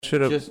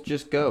Should have.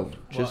 Just go.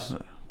 Just.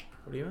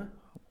 What do you want?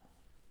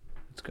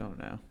 Let's go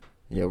now.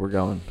 Yeah, we're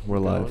going. We're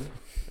live.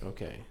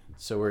 Okay.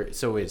 So wait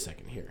a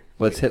second here.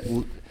 Let's hit.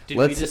 Did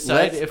we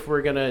decide if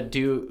we're gonna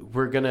do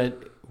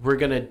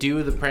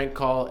the prank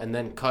call and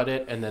then cut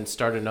it and then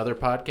start another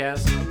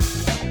podcast?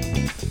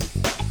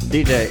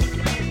 DJ,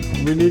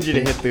 we need you to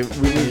hit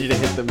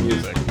the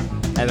music,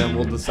 and then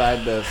we'll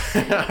decide this.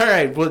 All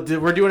right. Well,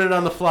 we're doing it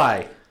on the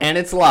fly. And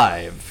it's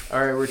live.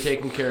 All right, we're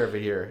taking care of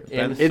it here.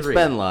 It's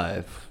been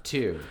live.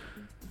 2.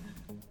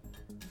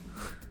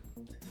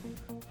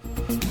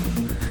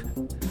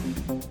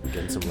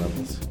 Getting some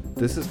levels.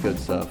 This is good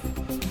stuff.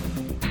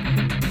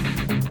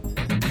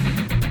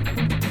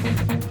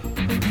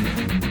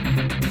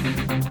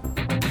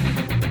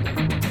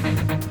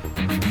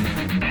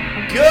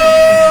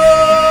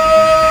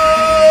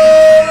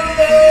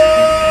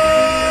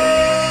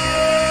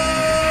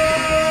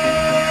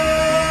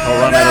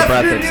 Run out of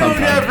breath at some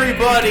time.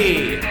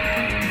 Everybody!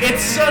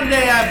 It's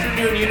Sunday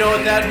afternoon. You know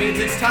what that means.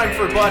 It's time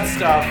for butt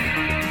stuff.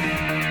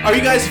 Are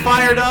you guys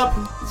fired up?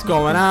 What's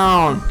going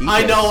on? DJ,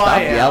 I know stop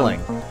I am. yelling.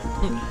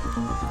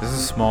 This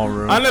is a small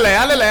room.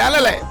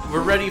 Alele. We're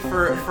ready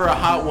for a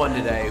hot one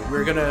today.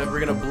 We're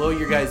gonna blow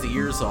your guys'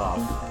 ears off.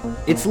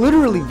 It's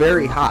literally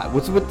very hot.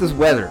 What's with this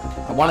weather?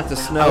 I want it to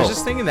snow. I was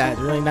just thinking that.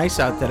 Really nice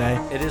out today.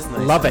 It is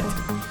nice. Love it.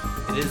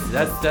 It is.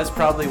 That's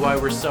probably why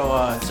we're so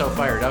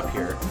fired up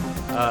here.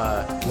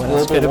 What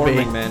else could Global it be?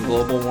 warming, man.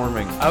 Global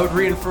warming. I would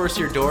reinforce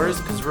your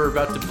doors because we're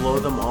about to blow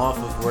them off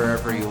of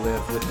wherever you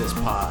live with this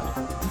pod.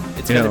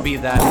 It's You gonna know- be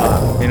that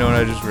hot. You know what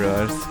I just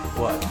realized?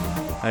 What?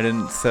 I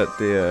didn't set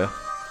the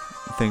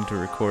thing to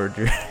record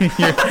your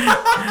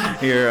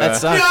That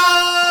sucks.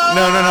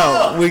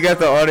 No. We got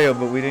the audio,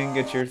 but we didn't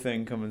get your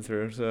thing coming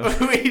through. So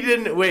We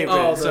didn't wait.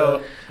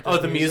 Oh,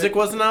 the music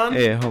wasn't on.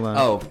 yeah, hold on.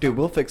 Oh, dude,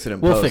 we'll fix it in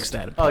We'll post. fix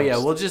that. Oh yeah,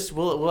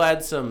 we'll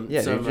add some.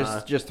 Yeah, some, dude,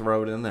 just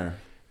throw it in there.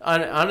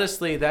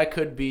 honestly, that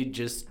could be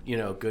just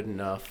good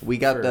enough. We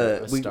got for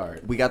a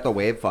start. we got the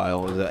wave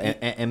file, the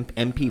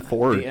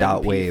MP4 The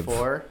dot wave.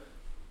 MP4.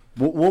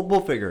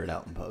 We'll figure it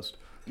out in post.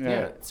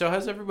 Yeah. So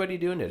how's everybody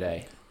doing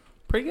today?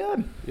 Pretty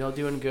good. Y'all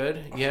doing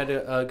good? You had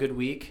a good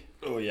week?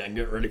 Oh yeah, I'm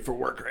getting ready for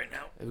work right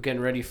now. We're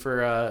getting ready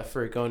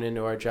for going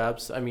into our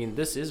jobs. I mean,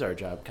 this is our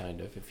job,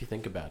 kind of, if you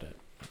think about it.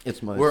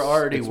 We're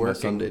already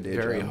working Sunday day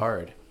very job.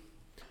 hard.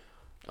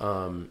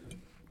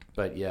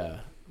 But yeah,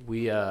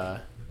 we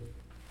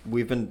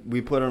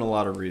put in a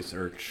lot of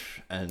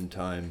research and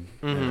time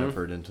and Mhm.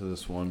 effort into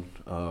this one.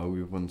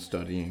 We've been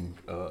studying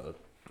the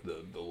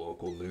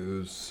local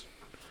news,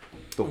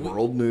 the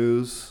world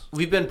news.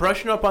 we've been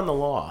brushing up on the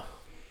law,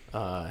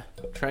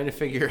 trying to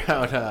figure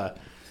out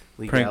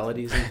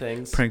legalities and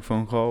things. Prank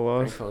phone call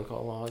Prank laws. phone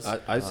call laws.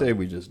 I say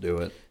we just do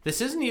it. This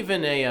isn't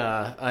even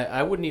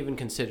I wouldn't even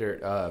consider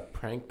it a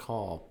prank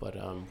call, but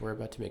we're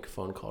about to make a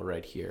phone call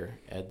right here.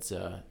 Ed's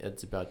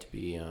about to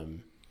be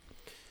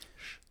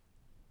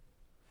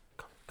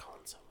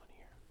calling someone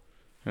here.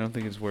 I don't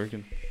think it's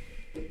working.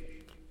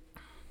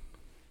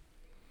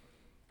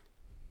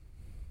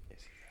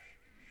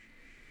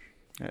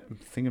 I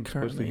think I'm supposed to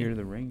Currently. hear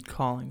the ring.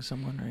 Calling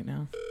someone right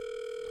now.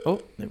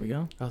 Oh, there we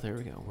go. Oh, there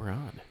we go. We're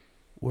on.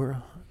 We're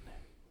on.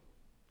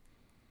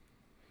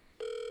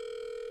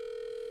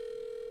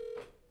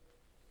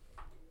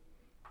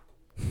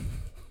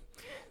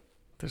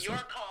 There's Your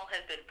call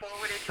has been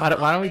forwarded to why don't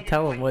we automated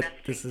tell him voice what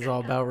messaging this is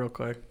all system. about real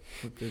quick?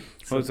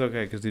 Oh, it's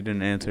okay because he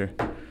didn't answer.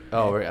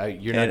 Oh,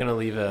 you're not Ed- gonna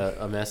leave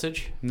a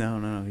message?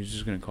 No. He's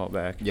just gonna call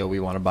back. Yo, we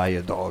want to buy you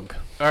a dog.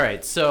 All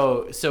right.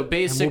 So And we'll be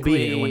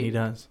basically, here when he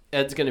does.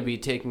 Ed's gonna be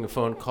taking a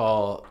phone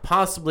call,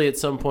 possibly at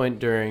some point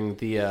during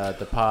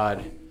the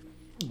pod.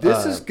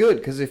 This is good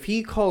because if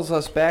he calls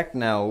us back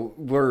now,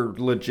 we're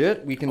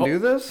legit. We can do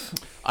this.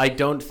 I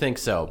don't think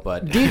so,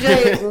 but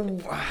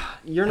DJ,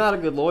 you're not a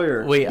good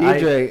lawyer. Wait,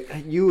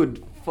 DJ, you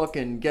would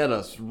fucking get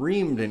us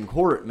reamed in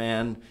court,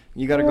 man.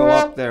 You got to go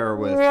up there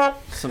with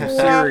some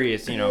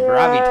serious,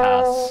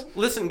 gravitas.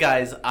 listen,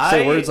 guys.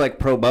 Say words like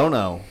pro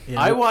bono. Yeah,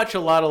 I watch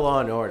a lot of Law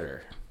and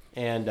Order,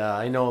 and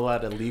I know a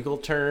lot of legal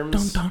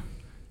terms, Dun, dun.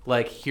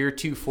 like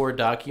heretofore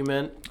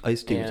document.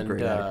 Ice-T's a And,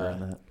 great actor in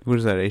that. What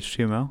is that?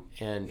 HTML?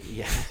 And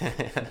yeah,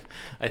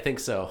 I think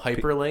so.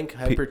 Hyperlink,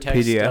 P- hypertext,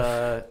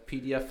 PDF.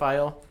 PDF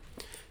file.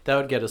 That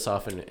would get us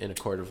off in a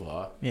court of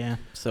law. Yeah.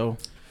 So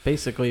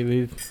basically,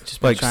 we've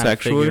just been Like trying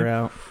sexually? to figure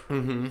out.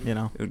 Mm-hmm.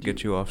 It would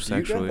get you off Do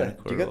you sexually.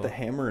 got the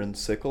hammer and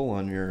sickle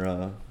on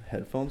your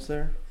headphones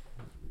there?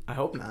 I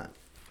hope not.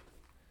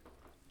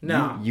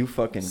 No. You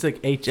fucking It's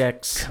like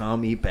HX.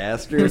 commie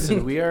bastard.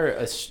 Listen, we are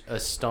a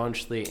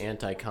staunchly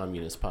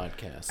anti-communist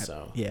podcast,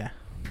 so Yeah.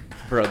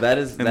 Bro, that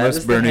is Unless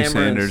the Bernie hammer and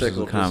Sanders is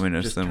sickle a just-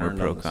 communist, just then we're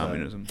turned on the side.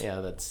 pro-communism.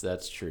 yeah,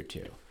 that's true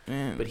too.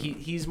 Yeah. But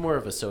he's more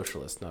of a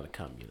socialist, not a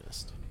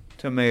communist.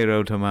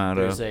 Tomato.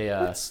 There's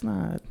It's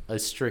not. a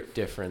strict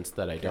difference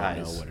that I don't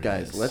know what it is.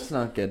 Guys, let's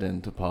not get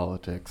into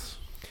politics.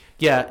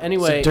 Yeah. It's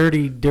Anyway, a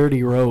dirty,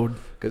 dirty road.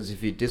 Because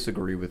if you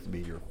disagree with me,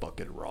 you're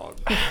fucking wrong.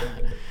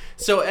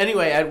 So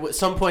anyway, at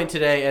some point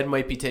today, Ed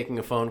might be taking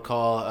a phone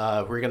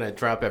call. We're gonna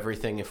drop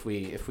everything if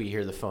we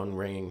hear the phone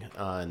ring,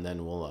 and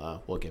then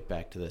we'll get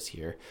back to this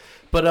here.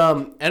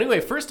 But anyway,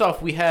 first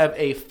off, we have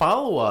a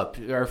follow-up,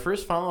 our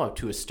first follow-up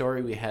to a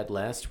story we had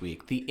last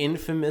week: the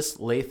infamous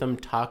Latham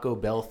Taco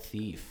Bell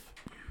thief.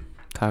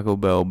 Taco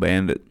Bell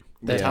bandit.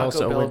 They Taco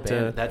also Bell went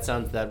to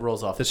that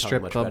rolls off the tongue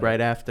strip much club better. right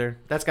after.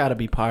 That's got to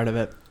be part of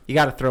it. You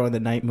got to throw in the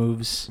night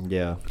moves.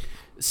 Yeah.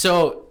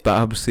 So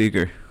Bob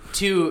Seger.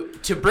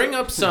 to bring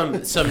up some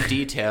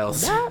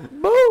details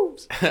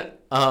Moves.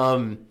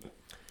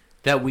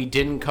 that we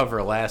didn't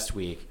cover last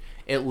week,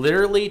 it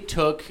literally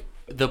took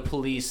the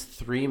police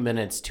 3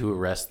 minutes to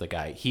arrest the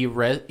guy. He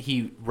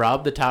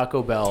robbed the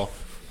Taco Bell,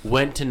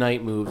 went to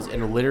night moves,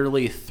 and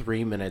literally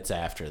 3 minutes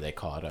after they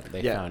caught him,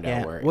 they found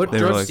out where he What was.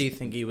 They were drugs like- do you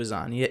think he was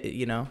on? He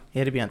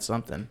had to be on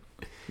something.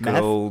 Good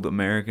Meth? old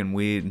American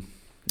weed.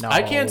 No.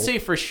 I can't say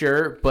for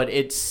sure, but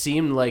it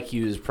seemed like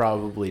he was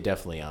probably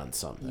definitely on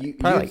something. You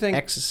Probably like think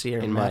ecstasy or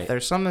in meth my- or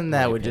something my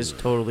that would just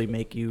opinion. totally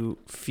make you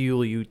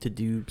fuel you to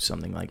do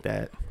something like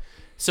that.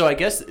 So I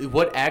guess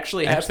what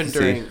actually happened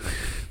Ecstasy.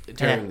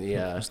 during the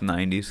It's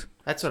 90s.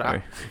 That's what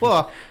Sorry.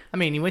 Well, I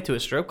mean, you went to a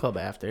strip club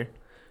after,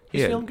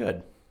 he's Yeah. feeling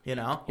good, you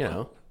know. you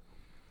know.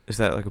 Is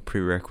that like a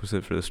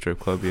prerequisite for the strip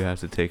club? You have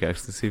to take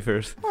ecstasy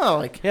first? Well,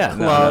 like Yeah.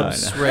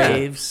 clubs, No.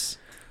 raves.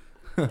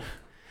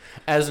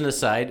 As an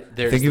aside, I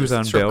there's think he was this-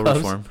 on strip bail clubs.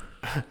 reform.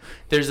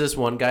 There's this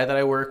one guy that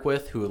I work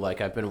with who, like,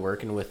 I've been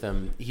working with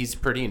him. He's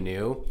pretty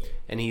new,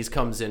 and he's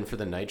comes in for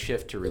the night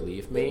shift to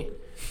relieve me.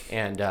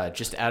 And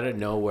just out of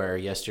nowhere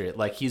yesterday,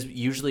 like, he's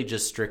usually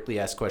just strictly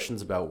asked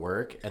questions about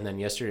work. And then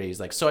yesterday he's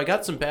like, so I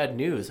got some bad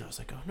news. I was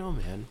like, oh, no,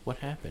 man, what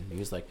happened? And he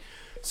was like,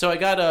 so I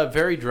got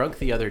very drunk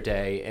the other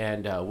day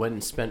and went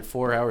and spent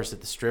 4 hours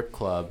at the strip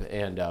club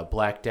and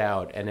blacked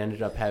out and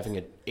ended up having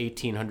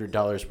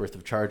 $1,800 worth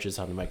of charges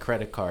on my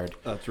credit card.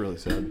 That's really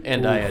sad.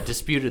 And I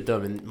disputed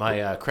them, and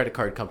my credit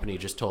card company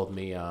just told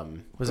me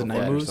Was it Go night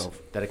fuck moves?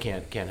 yourself. that it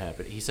can't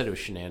happen. He said it was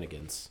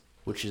shenanigans,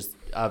 which is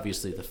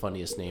obviously the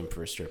funniest name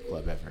for a strip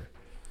club ever.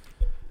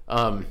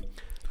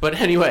 But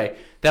anyway,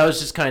 that was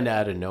just kind of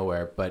out of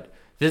nowhere. But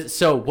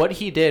so what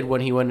he did when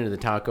he went into the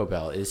Taco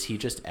Bell is he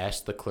just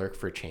asked the clerk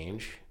for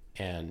change,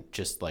 and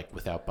just like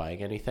without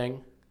buying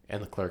anything.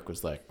 And the clerk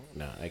was like,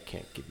 no, I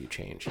can't give you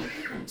change.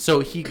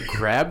 So he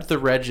grabbed the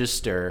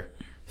register,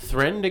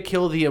 threatened to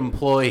kill the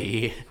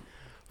employee,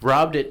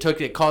 robbed it,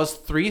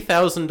 caused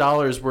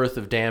 $3,000 worth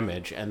of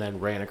damage, and then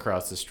ran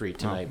across the street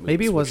tonight.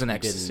 Maybe it wasn't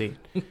ecstasy.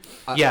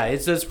 Yeah,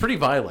 it's pretty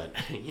violent,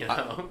 you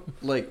know.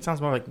 Like,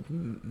 Sounds more like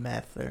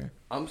meth or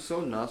I'm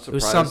so not surprised. it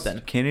was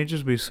something. Can't he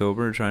just be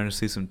sober trying to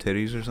see some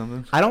titties or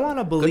something? I don't want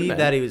to believe man.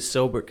 that he was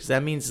sober because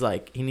that means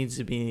like he needs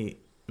to be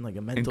in like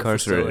a mental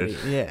Incarcerated.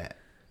 facility. Yeah,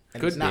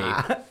 and Could he's be.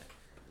 not.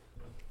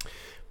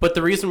 But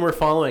the reason we're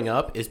following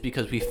up is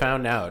because we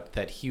found out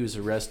that he was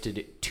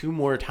arrested 2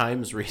 more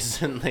times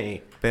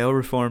recently Bail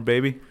reform,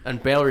 baby. on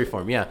bail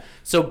reform. Yeah.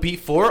 So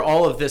before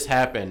all of this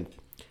happened,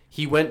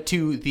 he went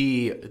to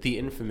the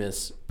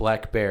infamous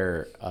Black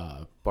Bear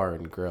Bar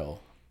and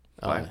Grill.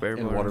 Black Bear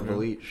In Bar.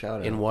 Waterville,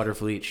 shout out. In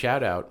Watervliet,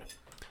 shout out,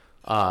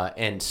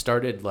 and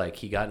started like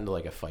he got into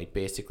like a fight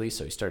basically.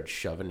 So he started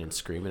shoving and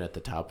screaming at the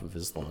top of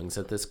his lungs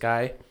at this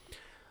guy.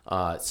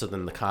 So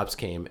then the cops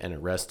came and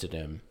arrested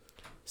him.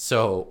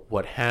 So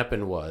what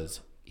happened was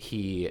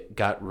he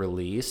got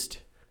released,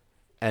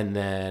 and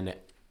then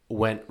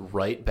went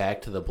right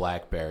back to the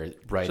Black Bear.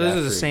 Right. So this is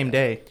after the he- same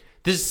day.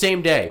 This is the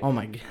same day. Oh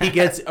my god. He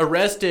gets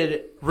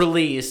arrested,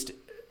 released,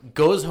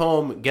 goes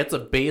home, gets a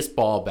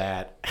baseball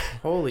bat,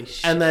 Holy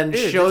shit. and then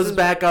Dude, shows this is-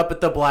 back up at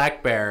the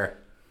Black Bear,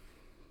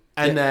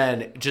 and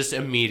then just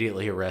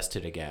immediately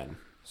arrested again.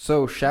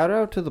 So shout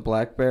out to the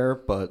Black Bear,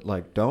 but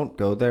like don't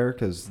go there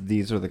because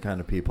these are the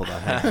kind of people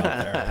that hang out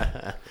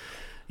there.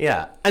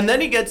 Yeah, and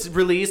then he gets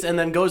released, and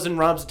then goes and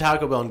robs a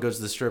Taco Bell and goes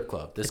to the strip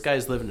club. This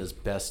guy's living his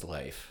best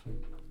life.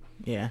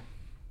 Yeah.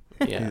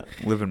 Yeah,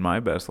 Living my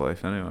best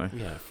life anyway.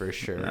 yeah, for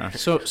sure. Yeah.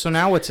 So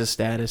now what's his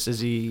status? Is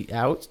he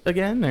out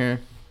again or?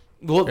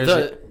 Well,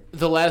 Is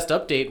the last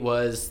update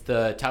was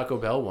the Taco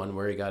Bell one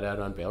where he got out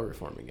on bail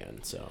reform again.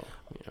 So,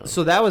 you know.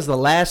 So that was the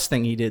last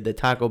thing he did, the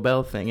Taco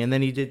Bell thing, and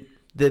then he did.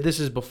 This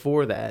is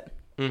before that.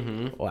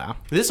 Mm-hmm. Wow.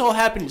 This all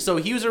happened. So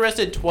he was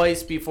arrested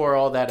twice before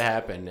all that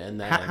happened,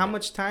 and then How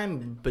much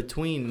time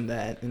between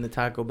that and the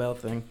Taco Bell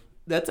thing?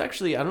 That's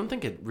actually, I don't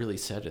think it really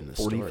said in the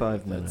 45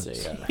 story. minutes.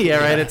 That's Yeah,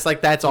 right. It's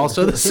like that's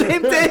also the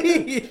same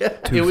day. Yeah.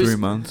 2-3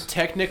 months.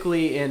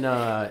 technically in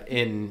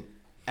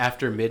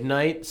after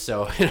midnight,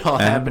 so it all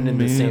happened in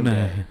the same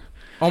day.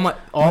 Oh my!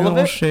 All of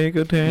We'll it. shake a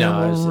No, I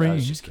tambourine.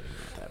 was just kidding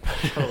about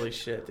that. Holy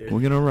shit, dude.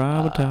 We're gonna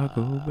rob a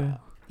Taco Bell.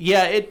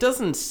 Yeah, it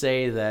doesn't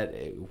say that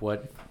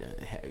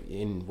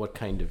in what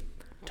kind of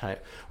time.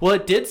 Well,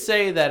 it did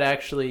say that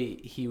actually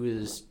he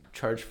was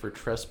charged for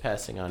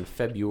trespassing on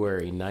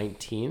February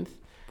 19th.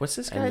 What's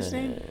this and guy's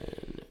name?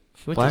 then-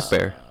 Which Black is-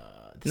 Bear.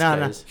 This No,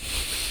 no.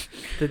 guy's-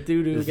 The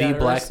dude who The got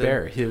Black arrested.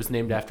 Bear. He was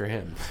named after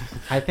him.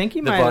 I think he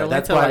The might bar- have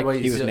that's went to why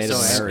like he was Native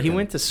American. he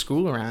went to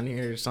school around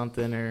here or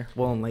something, or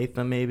in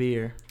Latham maybe,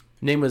 or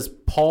Name was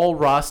Paul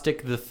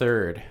Rostick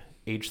III,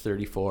 age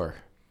 34.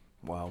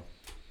 Wow.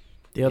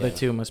 the other Yeah.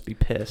 two must be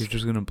pissed. You're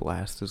just gonna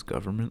blast his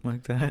government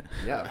like that?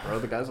 Yeah, bro,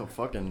 the guy's a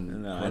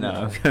fucking. No, I criminal.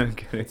 know. I'm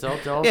kidding. It's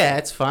all Yeah,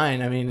 it's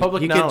fine. I mean,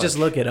 Public you could just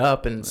knowledge. look it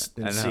up and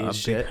I know. see his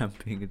shit. I'm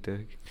being a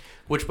dick.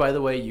 Which, by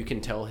the way, you can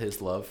tell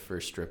his love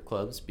for strip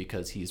clubs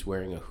because he's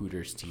wearing a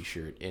Hooters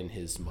t-shirt in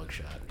his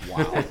mugshot.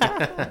 Wow.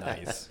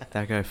 Nice.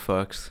 That guy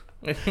fucks.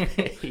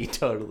 He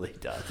totally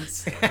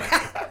does.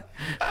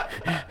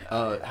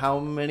 How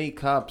many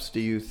cops do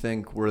you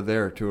think were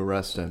there to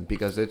arrest him?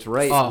 Because it's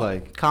right, Oh,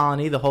 like.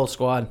 Colony, the whole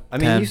squad. I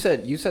mean,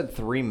 10. you said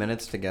 3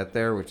 minutes to get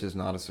there, which is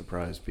not a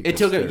surprise. Because It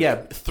took,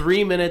 there's-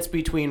 3 minutes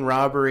between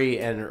robbery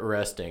and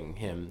arresting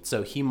him.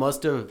 So he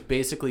must have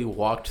basically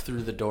walked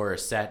through the door,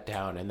 sat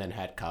down, and then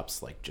had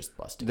cops, like, just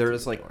busting There through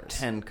is the like doors.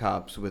 10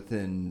 cops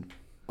within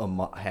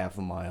half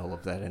a mile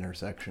of that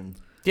intersection.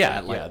 Yeah,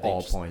 at like yeah, they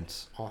all just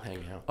points. all hang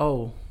out.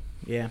 Oh,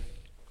 yeah.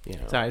 You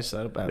know. Sorry, I just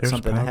thought about There's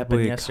something that happened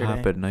probably a yesterday.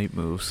 cop at night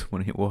moves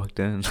when he walked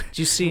in. Did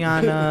you see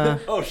on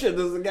Oh shit,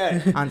 this is the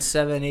guy. on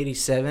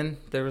 787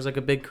 there was like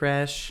a big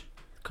crash?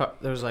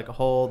 There was like the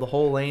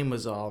whole lane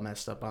was all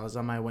messed up. I was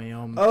on my way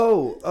home.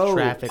 Oh,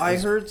 Traffic I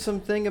was- heard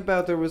something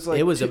about there was like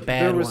It was a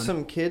bad there was one.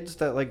 some kids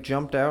that like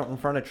jumped out in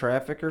front of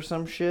traffic or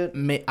some shit.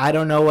 I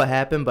don't know what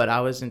happened, but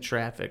I was in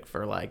traffic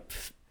for like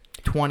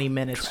 20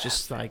 minutes,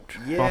 just like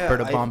bumper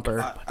to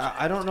bumper.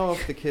 I don't know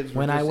if the kids were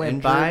When I just went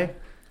injured. by,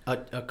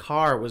 a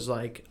car was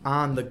like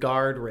on the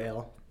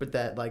guardrail, but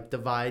that like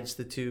divides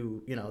the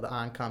two, the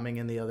oncoming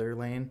and the other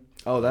lane.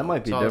 Oh, that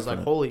might be So I was different.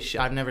 like, holy shit,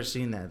 I've never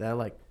seen that.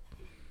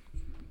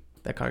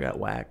 That car got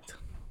whacked.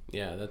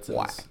 Yeah, that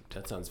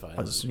sounds fine.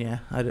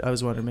 I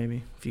was wondering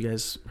maybe if you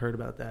guys heard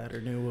about that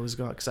or knew what was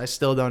going on, because I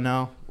still don't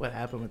know what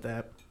happened with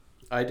that.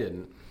 I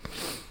didn't.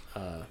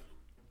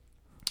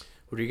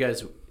 Do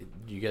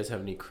you guys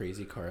have any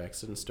crazy car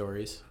accident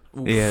stories?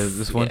 Yeah,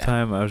 this one Yeah.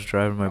 time I was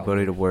driving my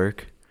buddy to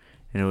work,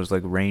 and it was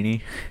like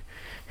rainy,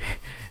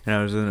 and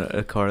I was in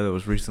a car that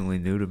was recently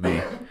new to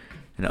me,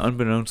 and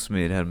unbeknownst to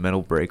me, it had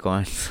metal brake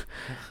lines,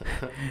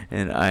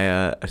 and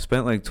I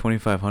spent like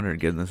 $2,500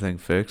 getting the thing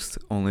fixed,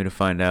 only to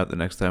find out the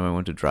next time I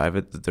went to drive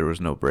it that there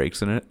was no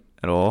brakes in it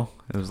at all.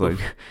 It was like.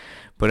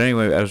 But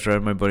anyway, I was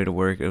driving my buddy to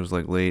work. It was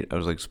like late. I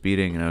was like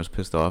speeding, and I was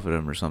pissed off at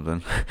him or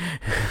something.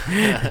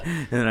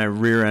 And then I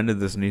rear-ended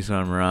this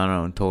Nissan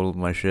Murano and totaled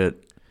my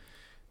shit.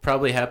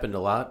 Probably happened a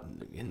lot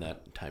in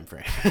that time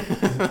frame.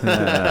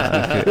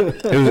 Okay.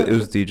 It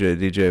was DJ.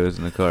 DJ was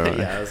in the car.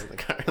 Yeah, I was in the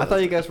car. I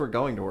thought you guys were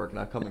going to work,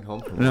 not coming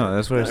home from work. No,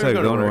 that's what I We're said. going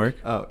to Going to work.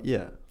 Oh,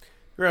 yeah.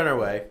 We're on our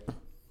way.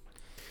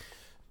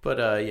 But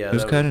yeah, It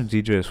was kind of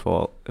DJ's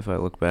fault if I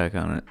look back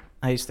on it.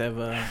 I used to have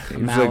a He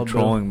was Malibu. like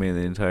trolling me the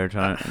entire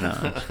time. No,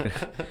 I'm just kidding.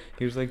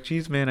 He was like,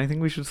 "Geez, man, I think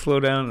we should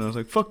slow down." And I was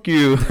like, "Fuck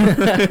you!"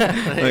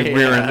 Like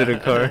rear-ended a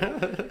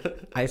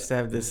car. I used to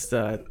have this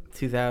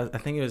 2000. I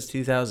think it was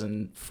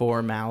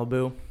 2004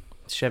 Malibu,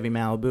 Chevy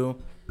Malibu.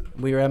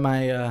 We were at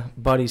my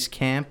buddy's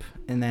camp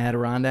in the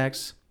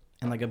Adirondacks,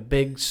 and like a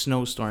big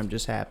snowstorm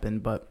just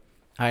happened. But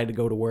I had to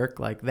go to work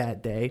like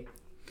that day.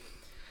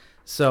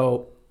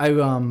 So I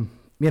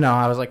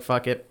I was like,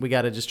 fuck it, we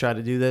got to just try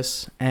to do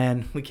this.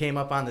 And we came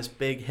up on this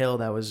big hill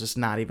that was just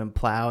not even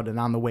plowed. And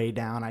on the way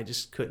down, I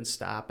just couldn't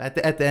stop. At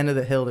the end of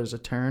the hill, there's a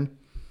turn.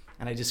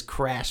 And I just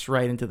crashed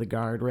right into the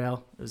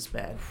guardrail. It was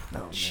bad.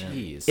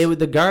 Jeez.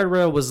 The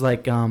guardrail was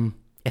like,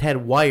 it had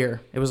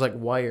wire. It was like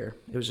wire.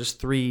 It was just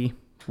 3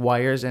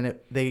 wires, and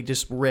they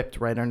just ripped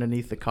right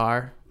underneath the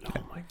car.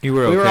 You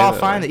were okay. We were all though,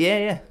 fine. right?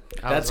 Yeah.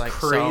 I That's was like,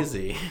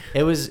 crazy. so-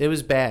 it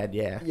was bad.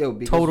 Yeah. Yo,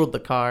 because- totaled the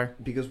car.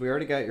 Because we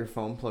already got your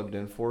phone plugged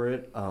in for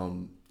it,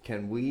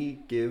 can we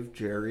give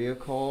Jerry a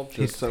call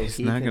just He's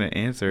he not can- gonna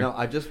answer. No,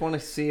 I just want to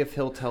see if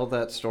he'll tell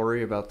that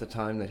story about the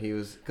time that he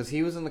was... Because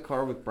he was in the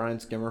car with Brian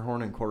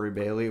Skimmerhorn and Corey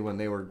Bailey when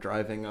they were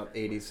driving up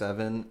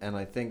 87, and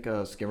I think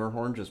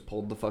Skimmerhorn just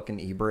pulled the fucking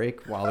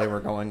e-brake while they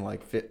were going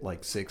like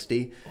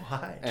 60.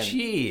 Why? And-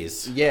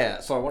 Jeez.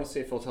 Yeah, so I want to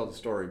see if he'll tell the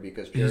story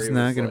because Jerry He's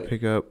not was gonna like,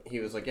 pick up. He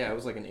was like, yeah, I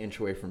was like an inch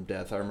away from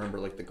death. I remember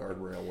like the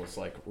guardrail was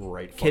like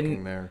right Can-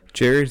 fucking there.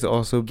 Jerry's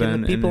also been.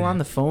 Can the people in on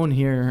the phone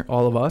hear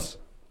all of us?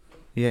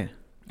 Yeah.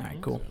 All right,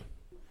 cool.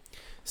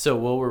 So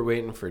while we're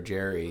waiting for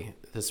Jerry,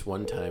 this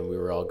one time we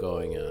were all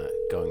going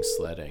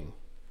sledding,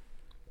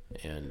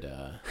 and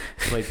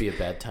it might be a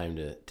bad time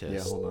to Yeah,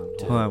 hold on.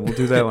 to Hold on, we'll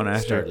do that one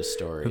after. start a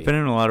story. We've been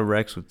in a lot of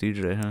wrecks with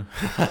DJ,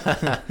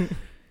 huh?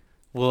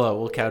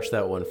 We'll couch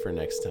that one for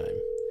next time.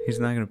 He's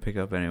not gonna pick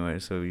up anyway,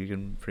 so you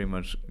can pretty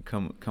much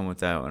come with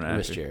that one I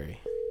miss after. Jerry.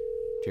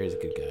 Jerry's a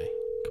good guy.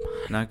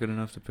 Not good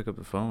enough to pick up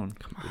the phone.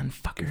 Come on,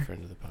 Good fucker.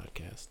 friend of the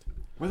podcast.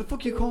 Where the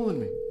fuck you calling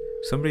me?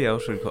 Somebody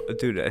else should call.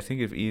 Dude, I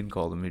think if Ian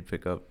called him, he'd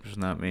pick up. Just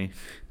not me.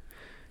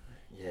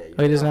 Yeah,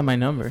 Oh, he doesn't have my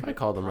number. I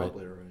called him right.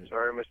 Probably right.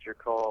 Sorry, missed your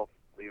call.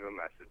 Leave a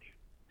message.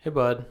 Hey,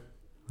 bud.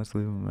 Let's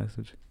leave him a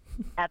message.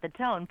 At the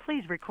tone,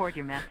 please record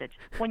your message.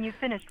 When you've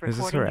finished Is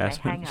this recording, you may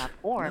harassment? hang up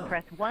or No.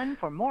 press 1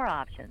 for more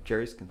options.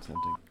 Jerry's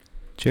consenting.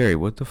 Jerry,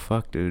 what the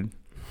fuck, dude?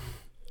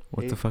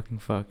 What Hey. the fucking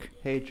fuck?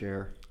 Hey,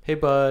 Jer. Hey,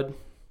 bud.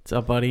 What's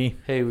up, buddy?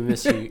 Hey, we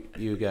miss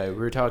you guy. We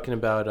were talking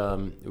about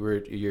we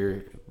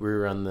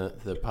were on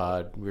the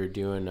pod. We were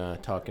doing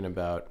talking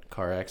about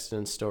car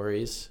accident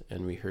stories,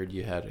 and we heard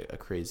you had a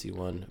crazy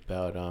one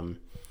about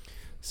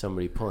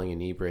somebody pulling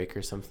an e-brake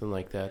or something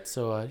like that.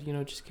 So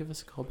just give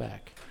us a call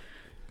back.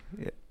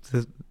 Yeah,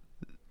 it's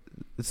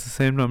the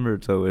same number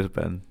it's always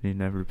been. You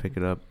never pick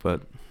it up,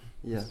 but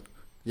Yeah.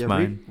 It's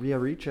mine.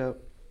 Reach out.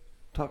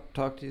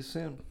 Talk to you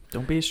soon.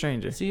 Don't be a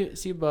stranger. See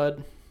you,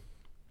 bud.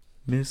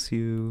 miss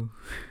you.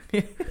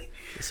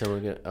 So we're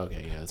gonna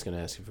I was gonna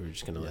ask if we were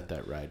just gonna let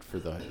that ride for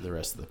the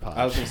rest of the pod.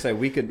 I was gonna say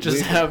we could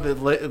just have it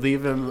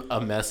leave him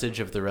a message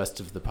of the rest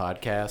of the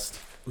podcast.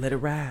 Let it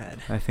ride.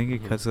 I think he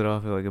cuts it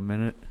off at like a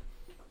minute.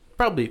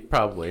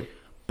 Probably.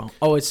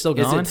 Oh, it's still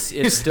going?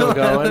 It's still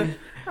going.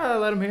 Oh,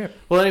 let him hear it.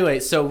 Well, anyway,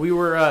 so we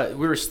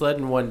were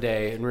sledding one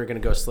day, and we were gonna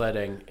go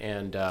sledding,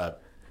 and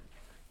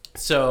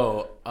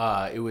so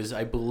it was,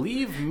 I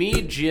believe,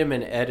 me, Jim,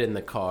 and Ed in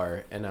the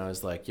car, and I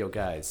was like, "Yo,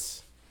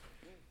 guys,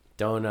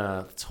 don't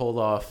let's hold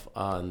off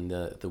on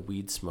the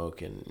weed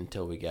smoking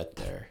until we get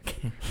there."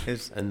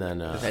 And then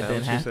That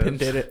didn't happen,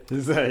 did it?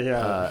 Is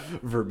that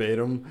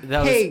verbatim?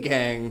 that Hey, was-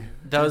 gang.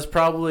 That was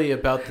probably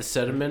about the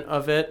sediment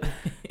of it.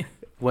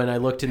 When I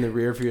looked in the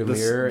rearview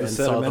mirror and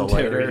saw the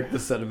lighter. The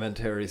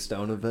sedimentary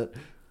stone of it.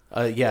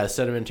 Yeah,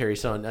 sedimentary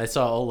stone. I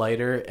saw a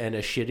lighter and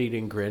a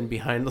shit-eating grin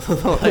behind the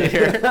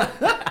lighter.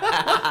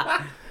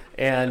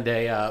 And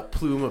a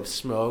plume of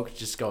smoke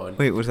just going.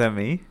 Wait, was that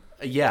me?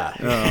 Yeah.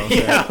 Oh, okay.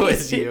 Yeah, it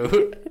was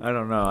you. I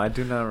don't know. I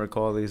do not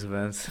recall these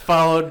events.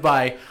 Followed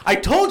by, I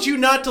told you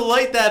not to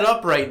light that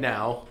up right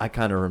now. I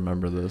kind of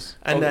remember this.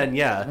 And then,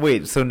 yeah.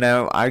 Wait, so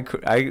now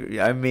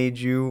I made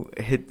you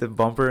hit the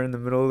bumper in the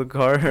middle of the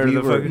car? Or We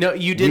the were- fucking... No,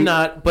 you did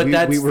not, but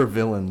we were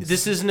villains.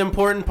 This is an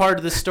important part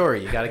of the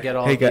story. You got to get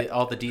all Hey,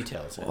 all the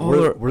details in.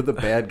 Oh. we're the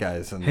bad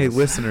guys in Hey, this.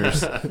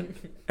 listeners,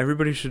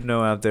 everybody should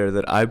know out there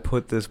that I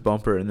put this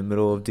bumper in the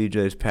middle of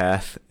DJ's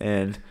path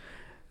and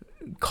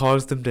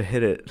caused him to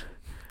hit it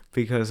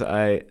because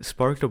I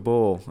sparked a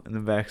bowl in the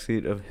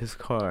backseat of his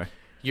car.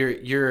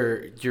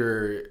 You're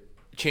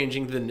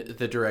changing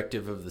the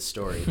directive of the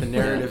story. The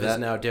narrative is that-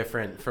 now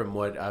different from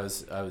what I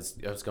was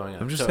going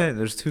on. I'm just So saying,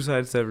 there's two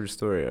sides to every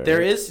story. all there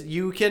right? is.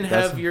 You can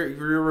That's- have your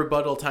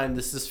rebuttal time.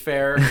 This is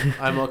fair.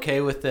 I'm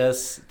okay with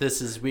this.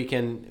 This is we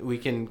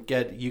can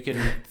get. You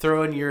can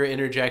throw in your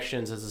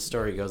interjections as the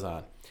story goes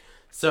on.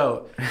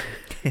 So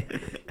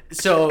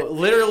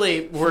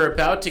literally, we're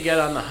about to get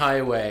on the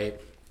highway,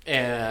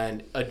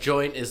 and a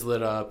joint is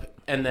lit up,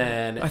 and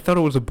then I thought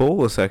it was a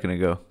bowl a second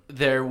ago.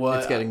 there was.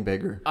 It's getting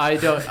bigger. I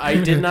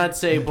did not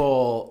say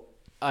bowl.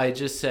 I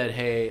just said,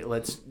 hey,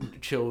 let's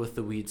chill with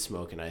the weed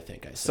smoking, I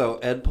think I said. So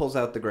Ed pulls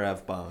out the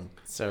grav bong.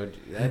 So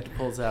Ed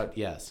pulls out,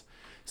 yes.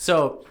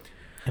 So,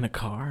 In a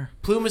car?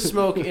 plume of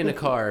smoke in a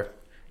car.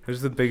 It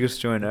was the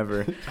biggest joint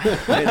ever.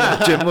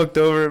 And Jim looked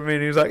over at me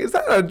and he was like, "Is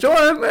that a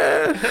joint,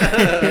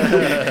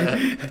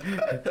 man?"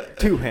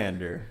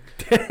 Two-hander.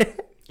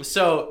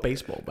 So,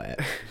 Baseball bat.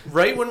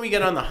 right when we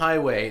get on the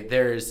highway,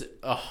 there's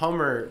a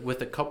Hummer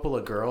with a couple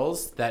of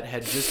girls that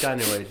had just gotten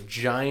into a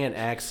giant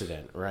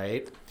accident,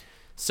 right?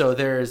 So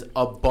there's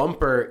a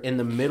bumper in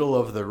the middle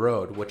of the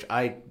road, which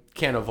I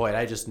can't avoid.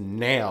 I just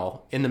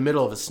nail in the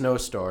middle of a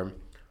snowstorm.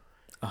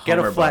 Get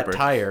a Hummer flat bumper.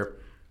 tire.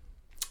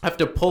 Have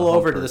to pull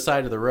over to the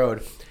side of the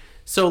road.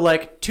 So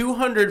like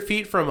 200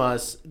 feet from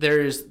us,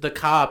 there's the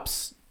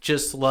cops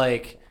just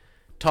like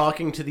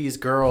talking to these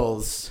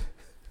girls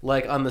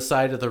like on the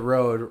side of the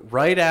road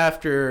right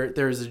after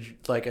there's a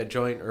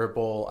joint or a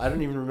bowl. I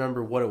don't even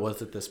remember what it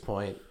was at this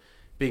point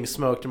being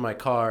smoked in my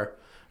car.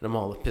 And I'm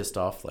all pissed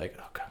off like,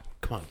 oh God,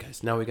 come on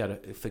guys. Now we got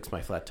to fix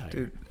my flat tire.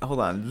 Dude,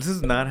 hold on. This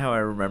is not how I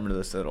remember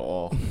this at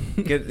all.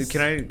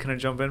 Can I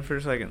jump in for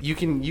a second? You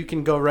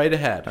can go right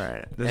ahead. All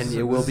right. And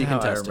it will this be is how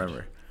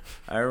contested.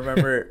 I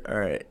remember, all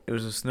right, it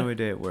was a snowy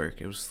day at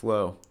work. It was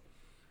slow.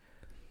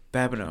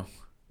 Babineau.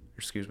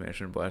 Excuse me, I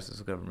shouldn't blast this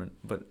government.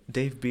 But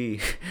Dave B.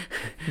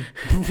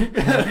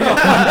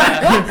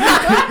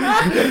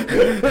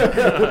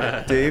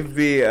 Dave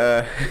B.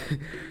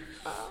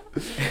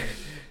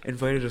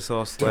 Invited us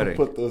all sledding.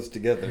 Put those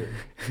together.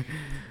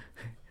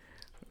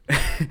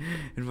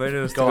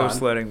 Invited us Go to go on.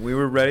 sledding. We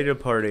were ready to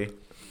party.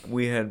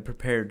 We had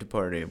prepared to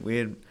party. We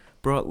had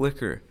brought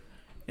liquor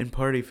and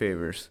party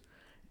favors.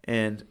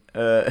 And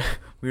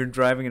we were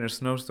driving in a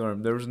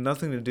snowstorm. There was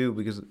nothing to do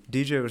because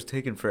DJ was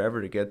taking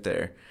forever to get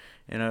there.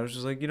 And I was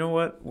just like, you know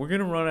what? We're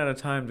going to run out of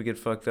time to get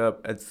fucked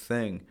up at the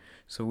thing.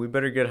 So we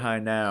better get high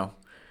now.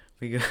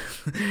 Because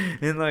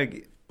and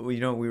like, we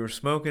were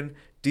smoking.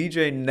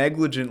 DJ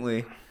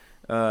negligently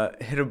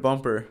hit a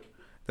bumper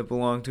that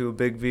belonged to a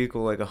big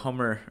vehicle like a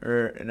Hummer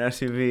or an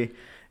SUV,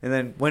 and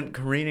then went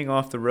careening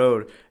off the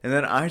road. And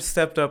then I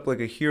stepped up like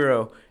a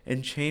hero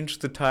and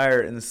changed the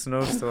tire in the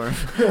snowstorm.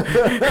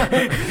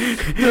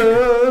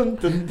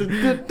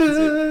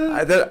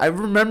 I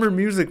remember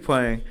music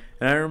playing,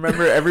 and I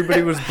remember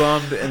everybody was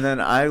bummed, and then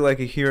I, like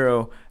a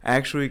hero,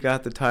 actually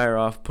got the tire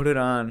off, put it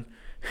on,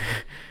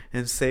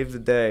 and saved the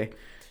day.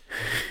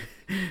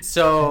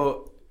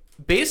 So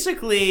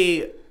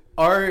basically,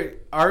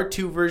 our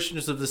two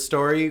versions of the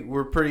story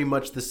were pretty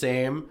much the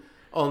same.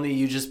 Only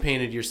you just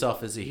painted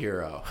yourself as a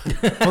hero.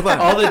 Hold on.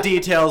 All the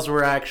details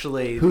were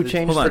actually Who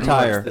changed hold the on,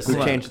 tire? the Who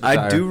same. changed the tire?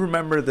 I do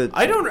remember that.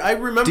 I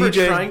remember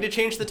DJ trying to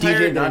change the tire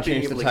DJ and not didn't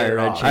being change able the to get tire,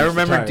 it Ed off. changed I the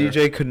remember tire.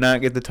 DJ could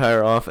not get the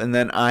tire off, and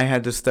then I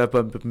had to step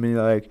up and be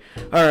like,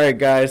 "All right,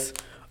 guys,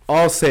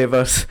 I'll save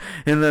us,"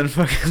 and then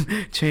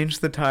fucking change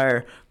the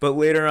tire. But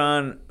later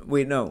on,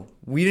 wait, no,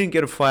 we didn't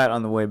get a flat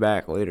on the way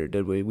back. Later,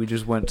 did we? We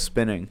just went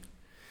spinning.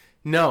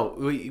 No,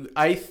 We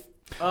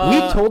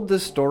told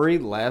this story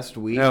last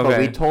week, but Okay.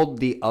 we told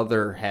the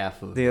other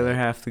half of The it. other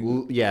half.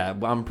 Yeah,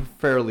 I'm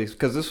fairly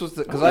because this was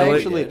because I I like-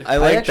 actually I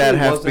like that actually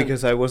half wasn't-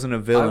 because I wasn't a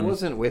I villain.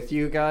 wasn't with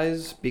you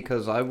guys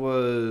because I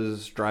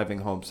was driving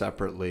home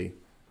separately.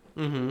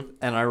 Mm-hmm.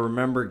 And I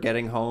remember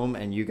getting home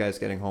and you guys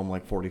getting home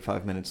like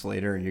 45 minutes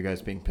later and you guys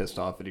being pissed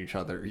off at each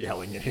other,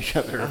 yelling at each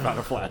other about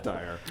a flat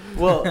tire.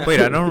 Well, Wait,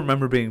 I don't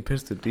remember being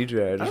pissed at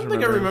DJ. I don't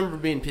think I remember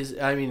being pissed.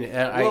 I mean,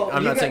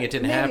 I'm not saying it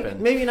didn't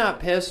happen. Maybe not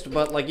pissed,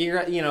 but like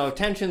you know,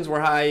 tensions were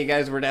high. You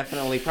guys were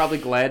definitely probably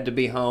glad to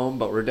be home,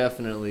 but we're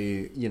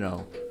definitely, you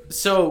know,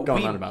 So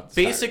going we, on about this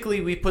basically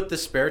we put the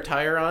spare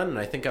tire on, and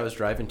I think I was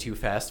driving too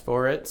fast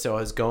for it, so I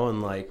was going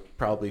like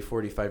probably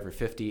 45 or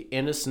 50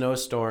 in a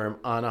snowstorm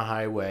on a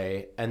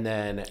highway, and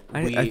then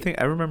I think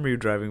I remember you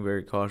driving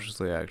very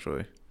cautiously,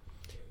 actually.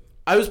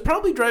 I was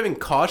probably driving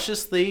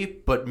cautiously,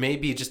 but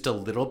maybe just a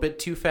little bit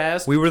too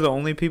fast. We were the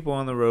only people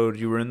on the road.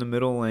 You were in the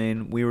middle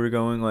lane. We were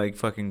going like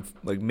fucking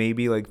like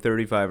maybe like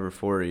 35 or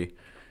 40,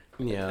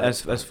 Yeah,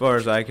 as far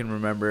as I can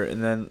remember.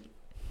 And then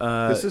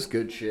this is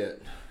good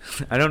shit.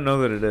 I don't know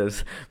that it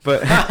is, but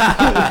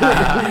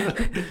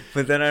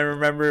but then I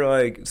remember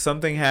like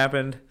something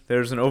happened. There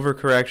was an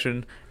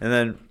overcorrection, and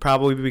then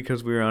probably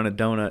because we were on a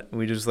donut,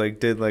 we just like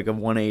did like a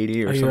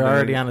 180 or Oh, something. you're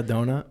already on a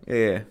donut?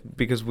 Yeah,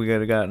 because we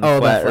gotten Oh,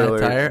 flat the flat earlier.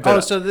 tire? But Oh,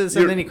 so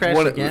then he crashed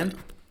what- again?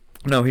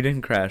 No, he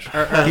didn't crash.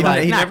 Or he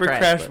like, not never crash,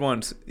 crashed but-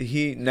 once.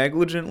 He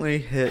negligently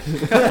hit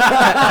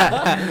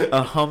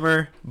a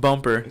Hummer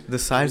bumper the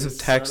size of Son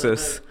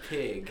Texas. a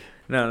pig.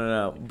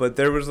 No. But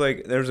there was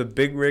a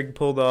big rig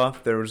pulled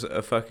off. There was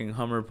a fucking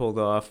Hummer pulled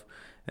off,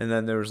 and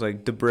then there was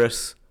like debris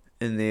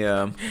in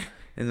the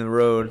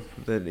road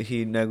that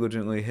he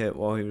negligently hit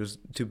while he was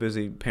too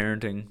busy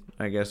parenting.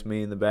 I guess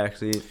me in the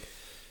backseat.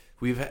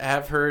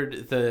 Have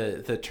heard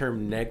the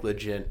term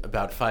negligent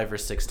about 5 or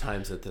 6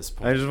 times at this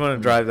point. I just want to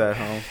drive that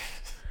home.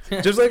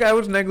 Just like I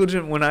was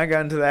negligent when I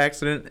got into the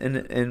accident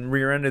and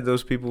rear-ended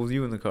those people with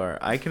you in the car.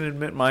 I can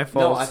admit my No,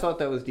 faults. I thought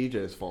that was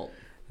DJ's fault.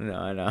 No,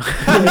 I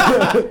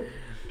know.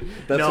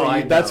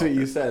 That's what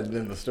you said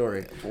in the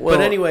story.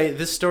 But anyway,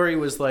 this story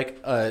was like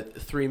a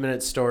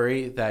 3-minute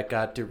story that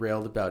got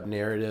derailed about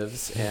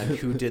narratives and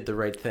who did the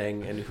right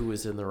thing and who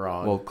was in the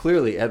wrong. Well,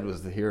 clearly Ed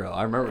was the hero.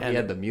 I remember he And-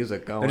 had the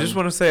music going. I just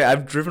want to say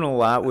I've driven a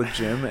lot with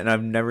Jim, and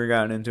I've never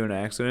gotten into an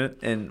accident,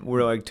 and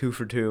we're like 2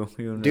 for 2.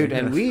 You and Dude, me.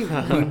 and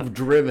we've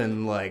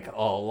driven like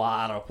a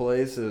lot of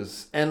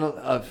places, and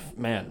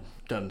man,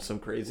 done some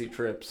crazy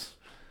trips.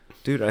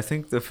 Dude, I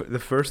think the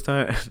first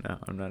time. No,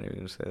 I'm not even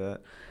gonna say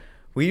that.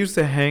 We used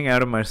to hang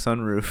out of my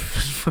sunroof,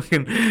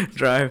 fucking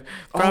drive.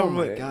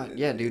 Probably Oh my god,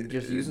 yeah, dude,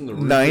 just using the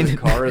roof Nine- of the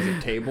car as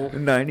a table.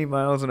 90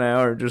 miles an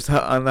hour, just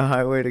on the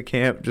highway to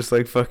camp, just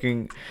like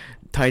fucking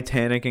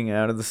Titanicing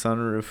out of the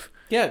sunroof.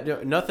 yeah,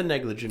 no, nothing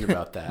negligent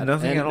about that.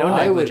 Nothing And at no all.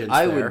 negligence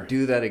I there. would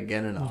do that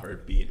again in a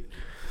heartbeat.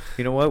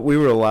 You know what? We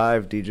were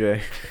alive,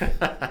 DJ.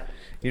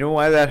 You know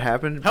why that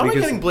happened? How am I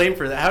Because- getting blamed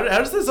for that? How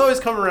does this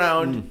always come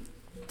around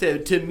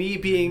to me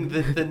being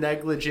the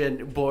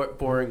negligent,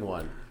 boring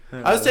one?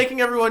 I was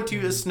taking everyone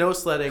to a snow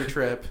sledding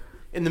trip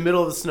in the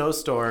middle of the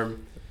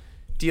snowstorm,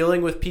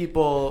 dealing with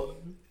people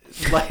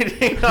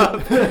lighting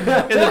up in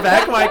the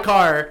back of my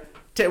car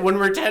when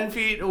we're 10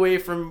 feet away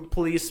from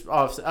police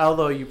officers.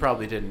 Although you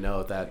probably didn't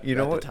know that You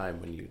know at what? the time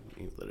when you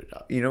lit it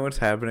up. You know what's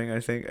happening? I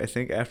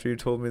think after you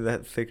told me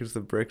that thick as the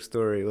brick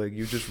story, like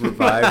you just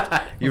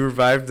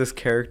revived this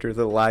character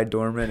that lied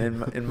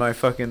dormant in my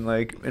fucking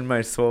like in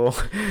my soul.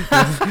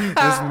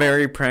 this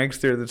merry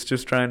prankster that's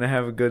just trying to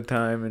have a good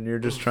time, and you're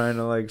just trying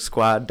to like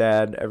squad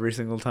dad every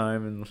single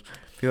time and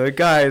be like,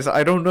 guys,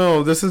 I don't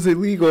know, this is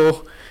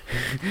illegal.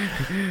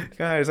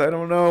 Guys, I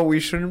don't know, we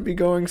shouldn't be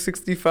going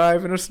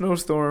 65 in a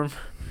snowstorm.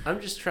 I'm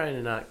just trying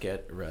to not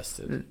get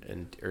arrested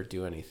or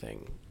do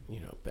anything,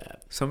 bad.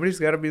 Somebody's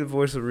got to be the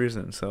voice of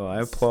reason, so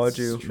I applaud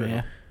you. It's true.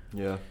 Yeah.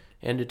 Yeah.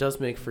 And it does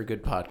make for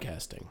good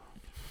podcasting.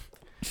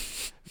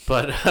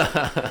 But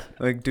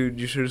Like, dude,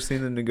 you should have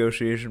seen the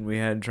negotiation we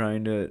had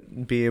trying to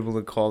be able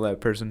to call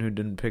that person who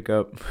didn't pick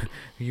up.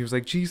 He was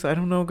like, geez, I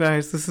don't know,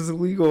 guys. This is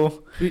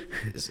illegal.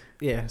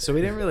 Yeah, so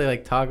we didn't really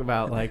like talk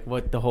about like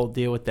what the whole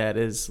deal with that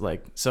is.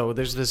 Like, so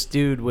there's this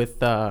dude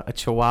with a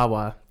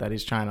Chihuahua that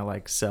he's trying to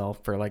like sell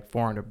for like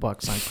 $400 on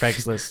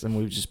Craigslist, and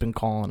we've just been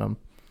calling him.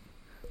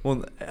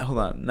 Well, hold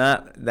on.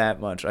 Not that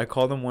much. I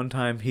called him one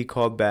time. He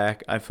called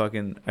back. I fucked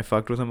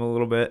with him a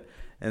little bit.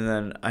 And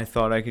then I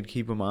thought I could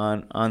keep him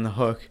on the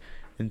hook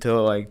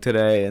until like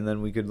today. And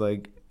then we could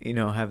like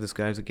have this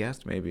guy as a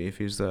guest maybe if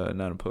he's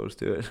not opposed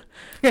to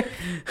it.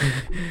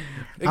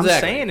 I'm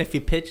saying if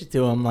you pitch it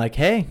to him like,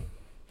 hey,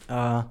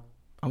 I'm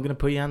gonna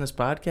put you on this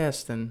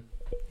podcast, and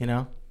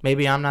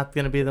maybe I'm not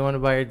gonna be the one to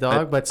buy your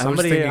dog, but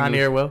somebody on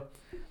here will.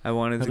 I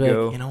wanted I'll to be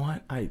go. like, you know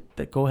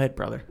what? Go ahead,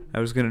 brother. I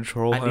was gonna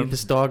troll I him. need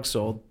this dog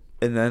sold.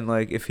 And then,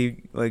 like, if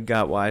he, like,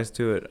 got wise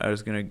to it, I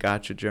was going to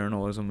gotcha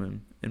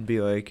journalism and be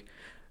like,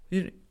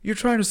 you're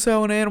trying to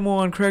sell an animal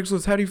on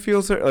Craigslist. How do you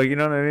feel, sir? Like, you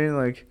know what I mean?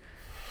 Like,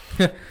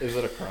 Is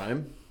it a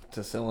crime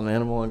to sell an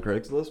animal on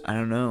Craigslist? I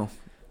don't know.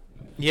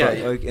 Yeah,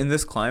 But, like, in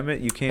this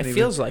climate, you can't It even.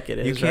 feels like it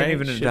is. You can't right?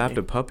 even Should adopt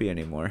be. a puppy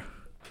anymore.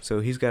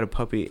 So he's got a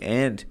puppy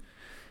and.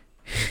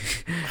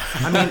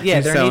 I mean, yeah,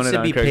 he's there selling needs it to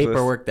on be Craigslist.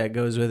 paperwork that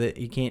goes with it.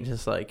 You can't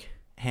just, like,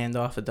 hand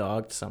off a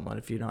dog to someone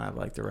if you don't have,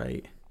 like, the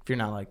right. If you're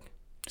not, like,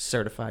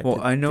 certified. Well,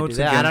 to, I know to it's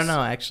do that. I don't against-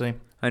 know, actually.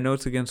 I know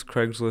it's against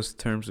Craigslist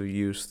terms of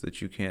use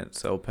that you can't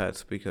sell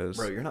pets because.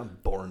 Bro, you're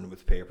not born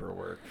with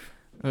paperwork.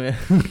 Yeah.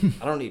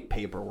 I don't need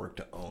paperwork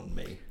to own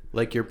me.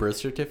 like your birth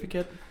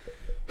certificate.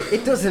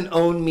 It doesn't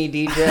own me,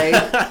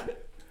 DJ.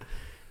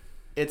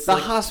 It's The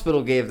like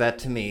hospital gave that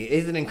to me.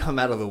 It didn't come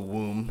out of the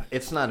womb.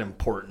 It's not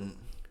important.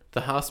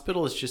 the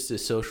hospital is just a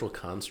social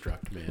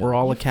construct, man. We're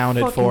all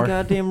accounted Fucking for.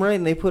 goddamn right,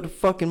 and they put a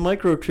fucking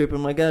microchip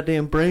in my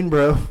goddamn brain,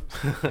 bro.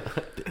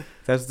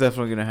 That's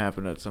definitely going to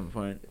happen at some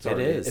point. It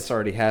is. It's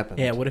already happened.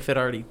 Yeah, what if it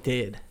already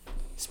did?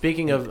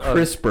 Speaking of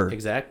CRISPR.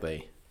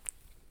 exactly.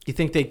 You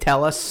think they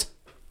tell us?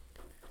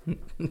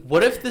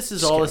 What if this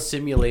is all a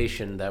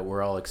simulation that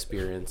we're all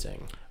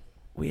experiencing?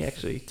 We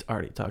actually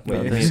already talked Wait,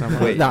 about you this. mean-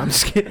 somewhere. wait. No, I'm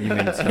just kidding. You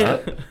mean it's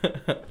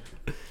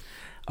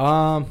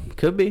not?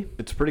 Could be.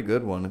 It's a pretty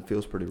good one. It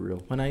feels pretty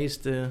real. When I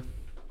used to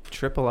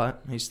trip a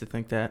lot, I used to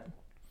think that.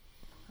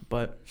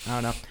 But I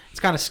don't know. It's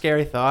kind of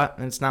scary thought,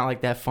 and it's not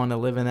like that fun to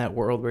live in that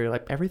world where you're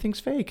like everything's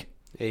fake.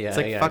 Yeah, It's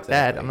like yeah, fuck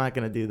that. exactly. I'm not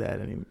gonna do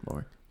that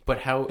anymore. But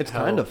how? It's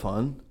how- kind of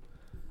fun.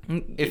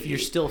 if you're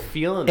still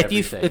feeling if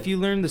everything. you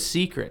learn the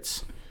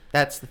secrets.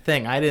 That's the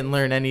thing. I didn't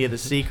learn any of the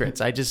secrets.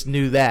 I just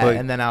knew that, Like-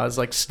 and then I was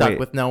like stuck wait.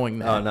 with knowing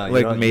that. Oh no,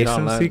 Like you don't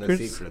Mason learn the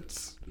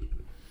secrets?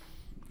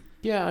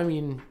 yeah, I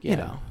mean, yeah. You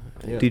know.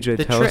 Yeah. DJ,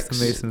 The tell us tricks,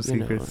 the Mason you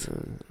know, secrets.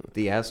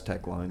 The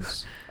Aztec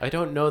lines. I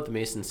don't know the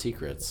Mason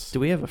secrets.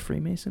 Do we have a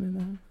Freemason in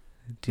that?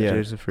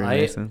 DJ's a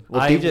Freemason.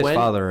 Well, I DJ's went-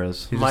 father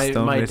is. He's a my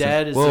stonemason.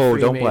 dad is a Whoa,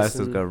 don't blast his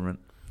Freemason. government.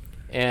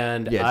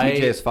 And Yeah, I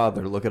DJ's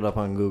father. Look it up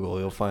on Google.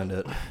 You'll find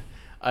it.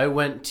 I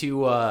went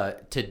to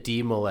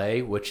D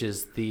Malay, which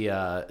is the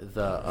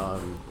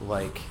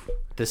like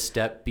the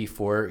step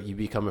before you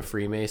become a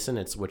Freemason.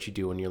 It's what you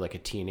do when you're like a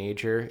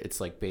teenager. It's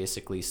like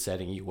basically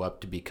setting you up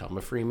to become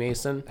a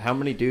Freemason. How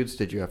many dudes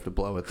did you have to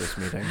blow at this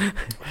meeting?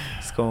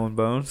 Skull and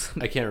Bones.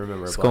 I can't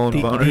remember. Skull and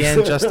The Boners.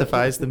 end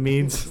justifies the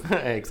means.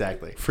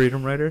 Exactly.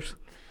 Freedom Riders.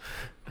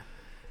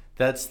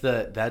 That's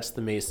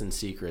the Mason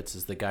secrets.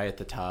 Is the guy at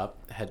the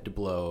top had to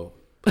blow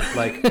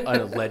like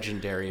a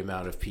legendary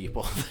amount of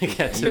people to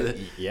get to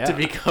to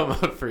become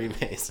a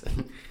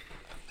Freemason.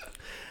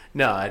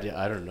 No, I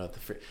don't know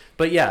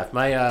but yeah,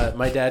 my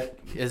dad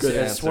is Good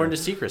has sworn answer.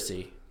 to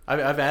secrecy.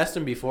 I've asked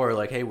him before,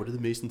 like, hey, what are the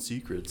Mason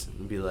secrets?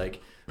 And be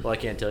like, well, I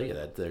can't tell you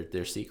that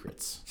they're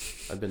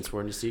secrets. I've been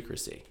sworn to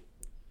secrecy.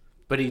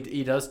 But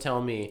he does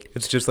tell me,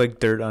 It's just like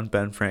dirt on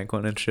Ben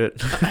Franklin and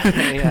shit.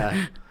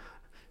 yeah,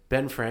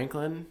 Ben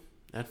Franklin,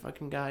 that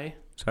fucking guy.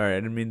 Sorry, I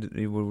didn't mean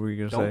to. What were you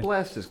going to Don't say?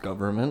 blast his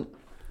government.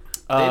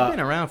 They've been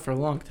around for a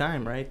long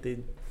time, right?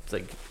 It's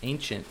like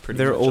ancient. Pretty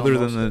They're much older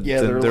almost. than the.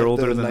 Yeah, they're like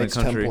older than the Knights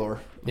country. Templar.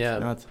 Yeah,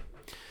 Nuts.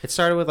 It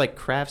started with like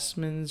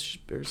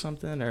craftsmanship or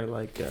something, or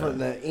like From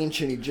the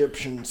ancient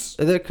Egyptians.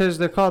 because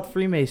they're called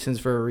Freemasons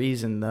for a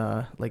reason.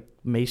 Like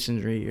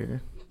masonry,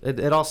 or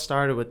it all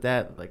started with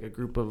that, like a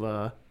group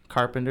of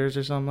carpenters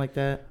or something like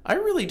that. I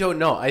really don't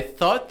know. I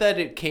thought that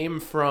it came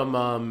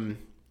from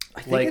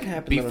think like it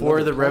happened on before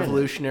another the planet.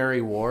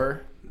 Revolutionary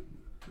War,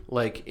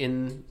 like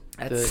in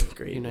That's the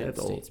great, United that's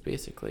old. States,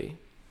 basically.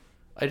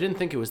 I didn't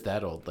think it was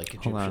that old, like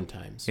Hold on.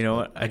 Egyptian times. You know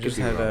what? I could just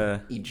be had wrong.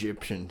 a.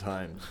 Egyptian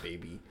times,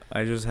 baby.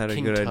 I just had a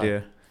King good Tut.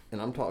 idea.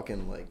 And I'm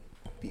talking like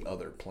the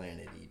other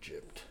planet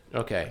Egypt.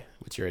 Okay,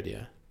 what's your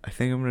idea? I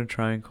think I'm gonna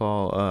try and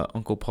call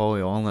Uncle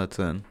Paulie Walnuts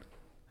in.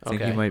 I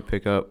think he Okay. might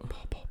pick up,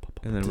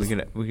 and then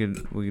we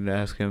can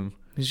ask him.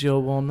 Is your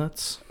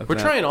walnuts? We're about-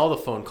 trying all the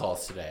phone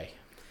calls today.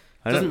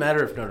 I Doesn't don't-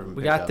 matter if none of them.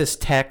 We pick got up. this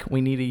tech.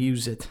 We need to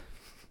use it.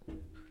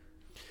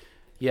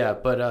 Yeah,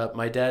 but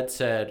my dad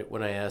said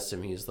when I asked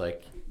him, he's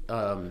like,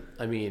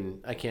 I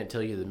mean, I can't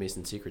tell you the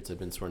Mason secrets. I've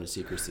been sworn to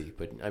secrecy,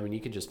 but I mean, you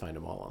can just find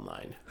them all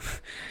online.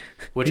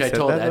 Which He I said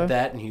told that, Ed though?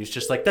 that, and he was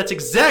just like, "That's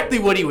exactly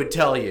what he would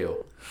tell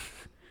you.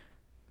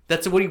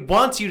 That's what he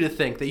wants you to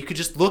think, that you could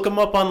just look them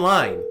up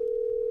online."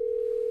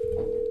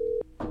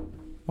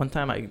 One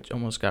time I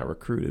almost got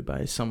recruited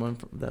by someone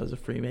that was a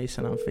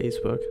Freemason on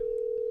Facebook.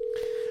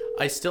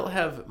 I still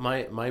have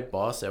my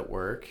boss at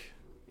work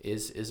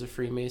is a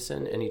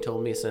Freemason, and he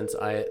told me since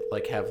I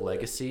like have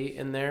legacy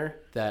in there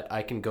that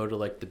I can go to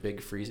like the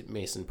big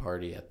Freemason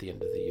party at the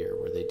end of the year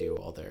where they do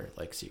all their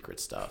like secret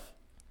stuff.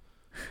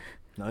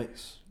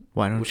 Nice.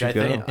 Why don't Which you I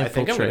go? think I'm gonna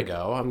Infiltrate.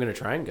 go. I'm gonna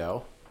try and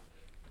go.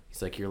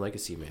 He's like, you're a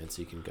legacy man,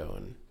 so you can go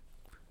and.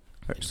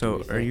 So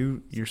do are your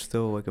you're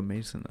still like a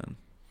Mason then?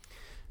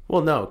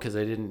 Well, no, because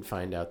I didn't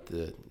find out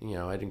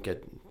I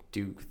didn't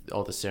do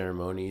all the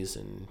ceremonies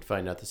and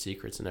find out the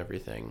secrets and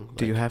everything.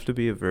 Do you Like, have to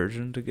be a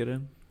virgin to get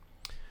in?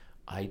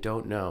 I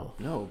don't know.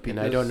 No, And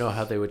I don't know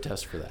how they would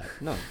test for that.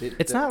 No,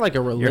 It's not like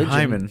a religion.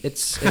 hymen.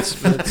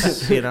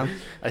 It's you know.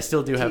 I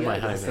still do have my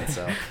Yeah, hymen,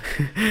 so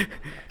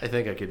I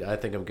think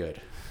I'm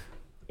good.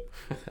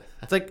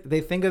 It's like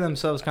they think of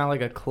themselves kind of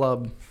like a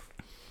club,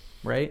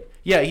 right?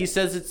 Yeah, he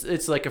says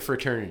it's like a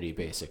fraternity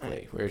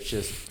basically, where it's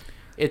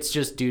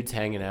just dudes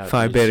hanging out.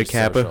 Phi It's Beta just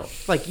Kappa. social.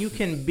 Like you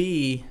can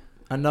be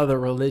another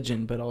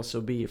religion, but also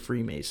be a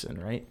Freemason,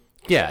 right?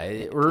 Yeah,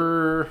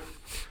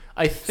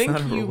 I think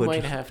not a you religion.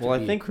 might have to. Well, I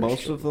be think most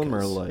Christian of them are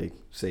because- like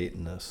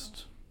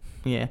Satanists.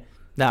 Yeah.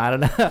 No, I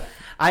don't know.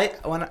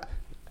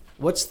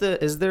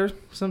 Is there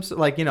some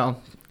like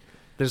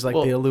there's like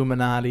Well- the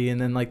Illuminati,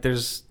 and then like I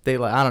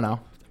don't know.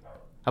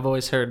 I've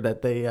always heard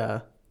that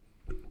they're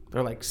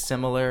like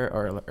similar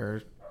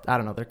or I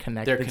don't know, they're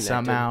connected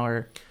somehow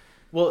or.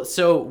 Well,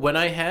 so when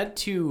I had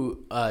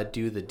to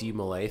do the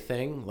DMLA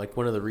thing, like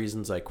one of the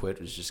reasons I quit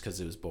was just because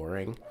it was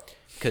boring.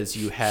 Because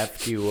you have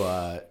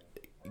to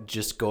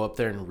just go up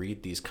there and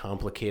read these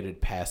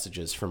complicated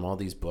passages from all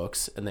these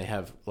books, and they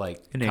have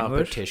like In English?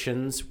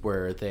 competitions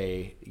where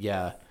they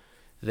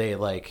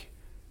like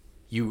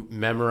you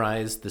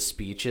memorize the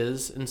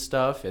speeches and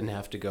stuff and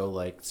have to go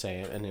like say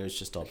it, and it was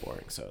just all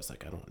boring. So I was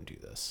like, I don't want to do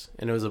this.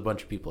 And it was a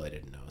bunch of people I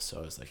didn't know, so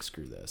I was like,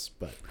 screw this.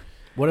 But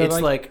What are, it's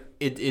like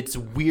it's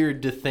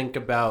weird to think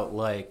about,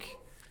 like,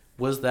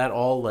 was that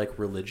all like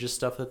religious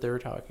stuff that they were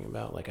talking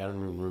about? Like, I don't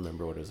even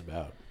remember what it was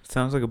about.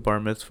 Sounds like a bar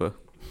mitzvah.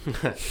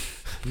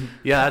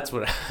 Yeah, that's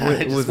what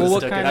I just was Well, what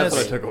took it kind as.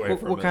 That's what I took away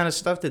from what it. kind of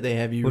stuff did they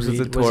have you Was it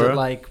read? the Was it Torah?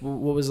 like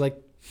what was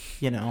like,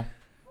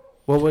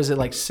 what was it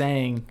like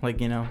saying? Like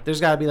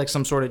there's got to be like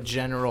some sort of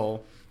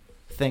general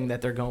thing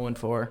that they're going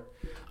for.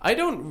 I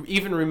don't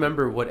even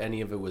remember what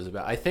any of it was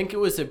about. I think it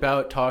was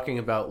about talking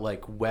about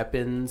like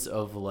weapons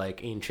of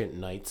like ancient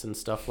knights and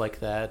stuff like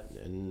that.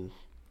 And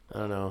I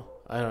don't know.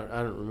 I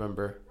don't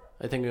remember.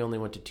 I think we only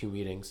went to 2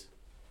 meetings.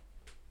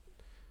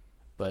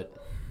 But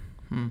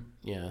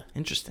yeah.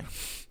 Interesting.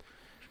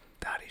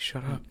 Daddy,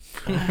 shut up.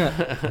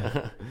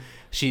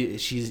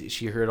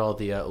 She heard all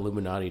the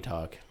Illuminati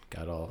talk.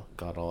 Got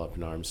all up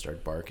in arms,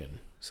 started barking.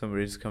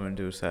 Somebody's coming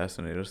to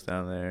assassinate us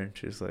down there, and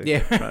she's like Yeah.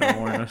 trying to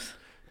warn us.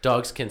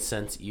 Dogs can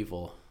sense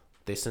evil.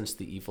 They sense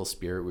the evil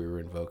spirit we were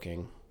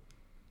invoking.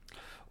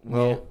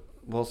 Well,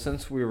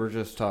 since we were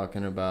just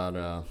talking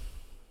about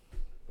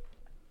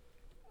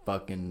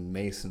fucking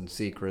Mason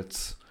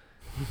secrets,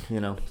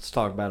 let's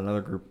talk about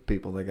another group of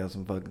people that got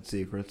some fucking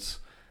secrets.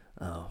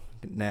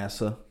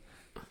 NASA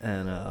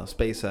and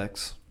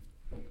SpaceX,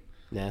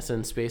 NASA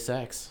and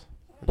SpaceX.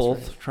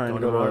 both trying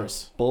Going to to go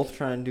Mars. go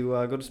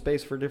to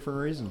space for different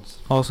reasons.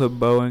 Also,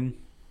 Boeing.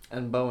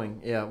 And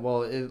Boeing, yeah.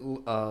 Well,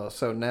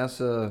 so NASA.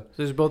 So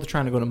they're both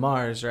trying to go to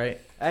Mars, right?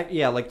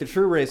 Yeah, like the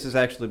true race is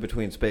actually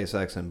between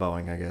SpaceX and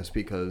Boeing, I guess,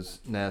 because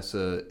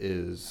NASA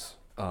is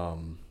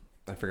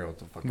I forget what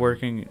the fuck.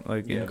 Working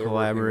like Yeah, in they're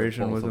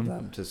collaboration working with both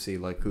of them. to see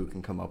like who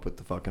can come up with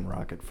the fucking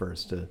rocket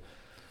first to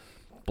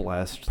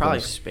blast. Probably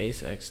those-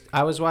 SpaceX.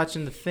 I was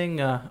watching the thing.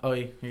 Oh,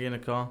 you're gonna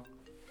call?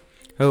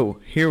 Oh,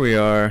 here we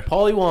are.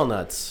 Paulie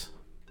Walnuts.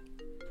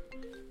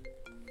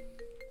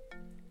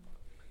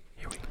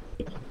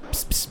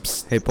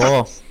 Hey,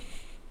 Paul.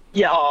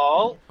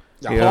 Yo.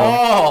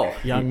 Paul!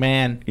 Young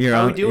man. You're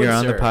How we on. doing, You're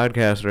on the sir?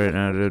 podcast right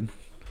now, dude.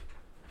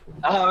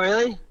 Oh,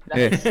 really?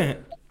 Nice. Yeah.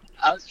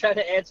 I was trying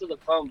to answer the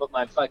phone, but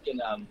my fucking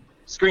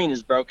screen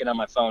is broken on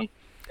my phone,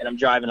 and I'm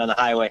driving on the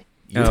highway.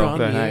 You're Oh, on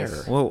the okay.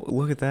 air. Well,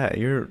 look at that.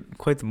 You're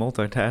quite the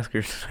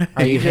multitasker.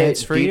 Are you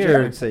hands-free DJ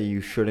or? would say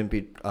you shouldn't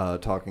be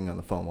talking on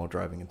the phone while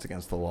driving. It's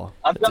against the law.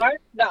 I'm sorry?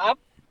 No,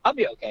 I'll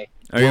be okay.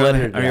 Are you We'll on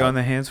edit the, it Are you out. on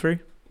the hands free?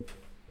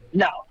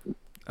 No,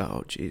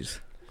 Oh, jeez.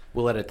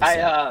 We'll edit this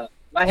out.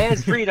 my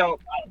hands free don't.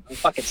 I don't know, it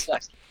fucking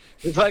sucks.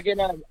 It fucking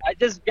I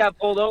just got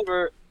pulled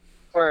over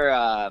for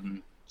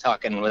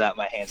talking without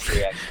my hands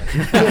free.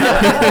 Actually,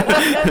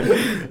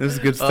 This is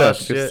good Oh, stuff.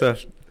 shit. Good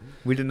stuff.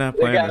 We did not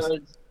the guy plan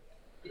this.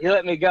 he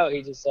let me go.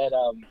 He just said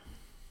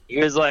he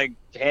was like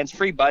hands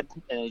free, bud,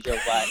 and he drove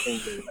by.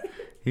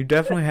 You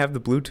definitely have the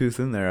Bluetooth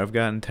in there. I've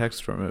gotten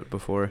text from it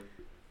before.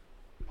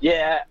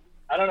 Yeah,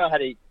 I don't know how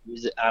to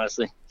use it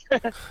honestly.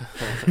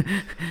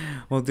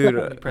 Well, dude,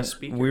 You press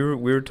speaker. we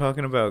were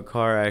talking about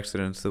car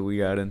accidents that we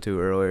got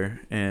into earlier,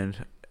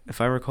 and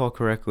if I recall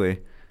correctly,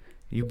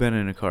 you've been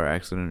in a car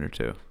accident or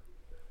two.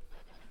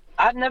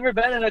 I've never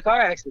been in a car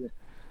accident.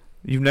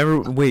 You've never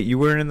wait. You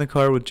weren't in the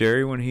car with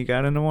Jerry when he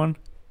got into one.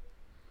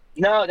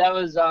 No, that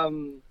was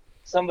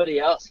somebody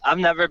else. I've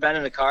never been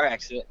in a car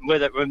accident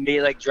with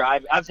me like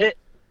driving. I've hit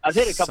a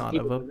couple Son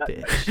people. of a but not-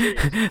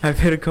 bitch. I've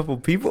hit a couple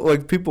people,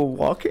 like people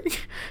walking.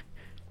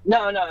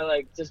 No,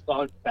 like just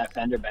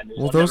fender benders.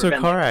 Well, I've those never are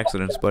been car in a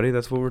accidents, buddy.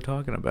 That's what we're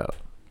talking about.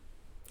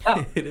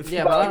 Oh,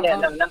 Yeah, well, but yeah,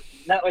 no,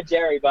 not with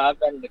Jerry, but I've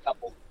been in a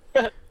couple.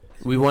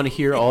 We want to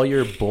hear all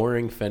your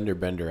boring fender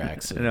bender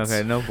accidents.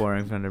 Okay, no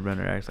boring fender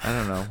bender accident. I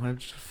don't know.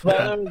 Well,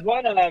 there was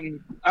one.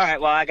 All right.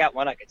 Well, I got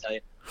one I can tell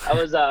you. I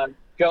was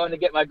going to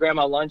get my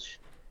grandma lunch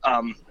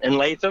in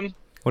Latham.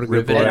 What a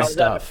good Riveting boy.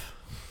 stuff.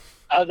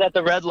 I was at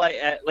the red light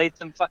at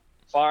Latham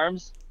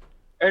Farms,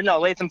 or no,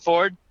 Latham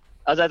Ford.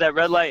 I was at that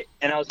red light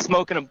and I was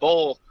smoking a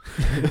bowl,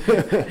 and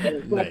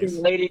a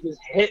fucking lady just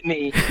hit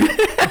me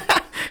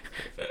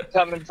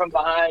coming from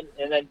behind,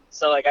 and then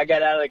so like I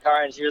got out of the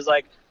car and she was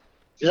like,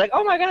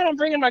 "Oh my God, I'm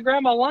bringing my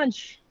grandma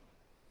lunch,"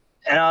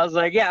 and I was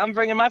like, "Yeah, I'm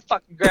bringing my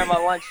fucking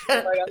grandma lunch."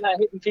 Like I'm not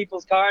hitting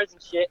people's cars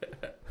and shit,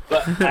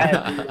 but I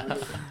had weed on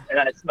me, and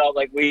I smelled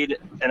like weed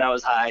and I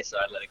was high, so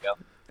I let it go.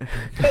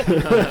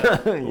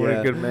 What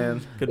a good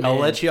man. Good I'll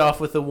man. let you off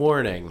with a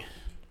warning.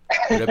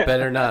 But it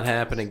better not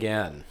happen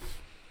again.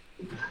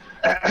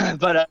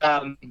 But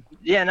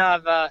yeah, no,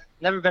 I've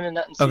never been in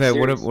nothing. too Okay,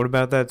 serious. what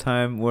about that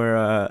time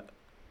where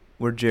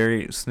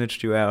Jerry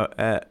snitched you out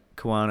at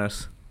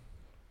Kiwanis?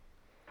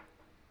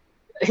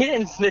 He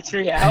didn't snitch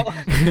me out.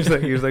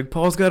 he was like,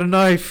 Paul's got a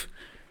knife.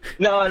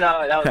 No,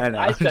 that was I know,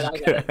 I said I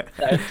got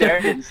it.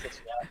 Jerry didn't snitch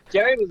me out.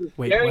 Jerry was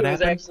Wait, what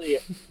happened?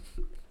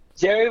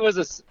 Jerry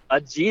was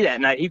a G that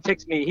night. He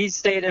picked me. He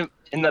stayed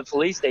in the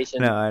police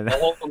station No, I know. the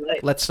whole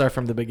night. Let's start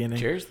from the beginning.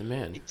 Jerry's the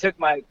man. He took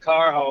my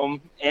car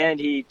home and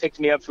he picked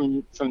me up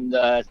from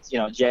the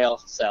jail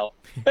cell.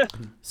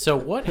 So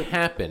what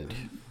happened?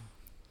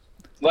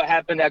 What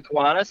happened at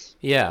Kiwanis?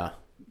 Yeah,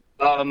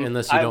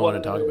 unless you don't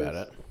want to talk about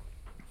it.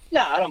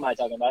 No, I don't mind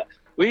talking about it.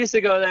 We used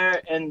to go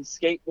there and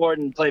skateboard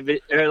and play Play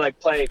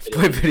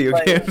video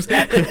games.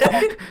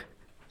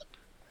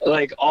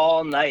 like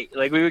all night.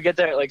 Like we would get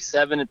there at like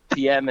 7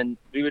 p.m. and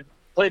we would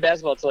play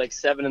basketball till like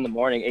 7 in the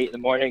morning, 8 in the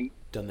morning,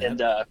 Done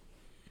that.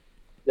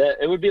 and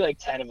it would be like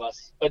 10 of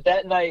us. But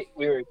that night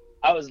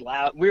I was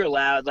loud. We were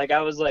loud. Like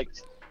I was like,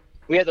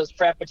 we had those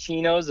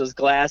frappuccinos, those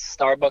glass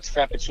Starbucks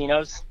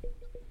frappuccinos,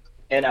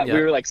 and Yeah.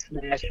 we were like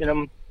smashing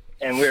them,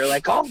 and we were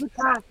like, call the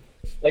cops.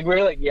 Like we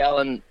were like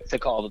yelling to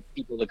call the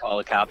people to call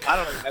the cops. I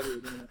don't know why we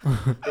were doing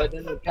that. But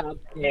then the cops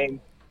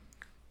came,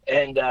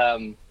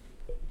 and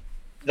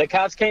the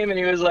cops came and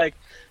he was like,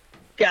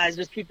 guys,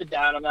 just keep it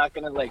down. I'm not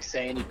gonna like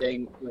say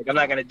anything. Like I'm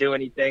not gonna do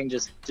anything.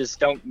 Just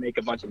don't make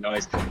a bunch of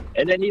noise.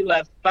 And then he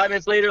left. 5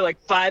 minutes later,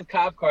 like 5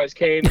 cop cars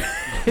came.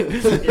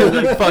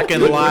 You fucking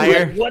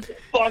liar. Like, what the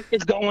fuck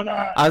is going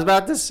on? I was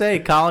about to say,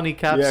 colony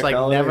cops Yeah,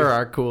 colony. never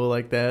are cool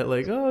like that.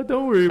 Like, oh,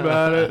 don't worry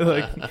about it.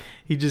 Like,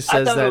 he just I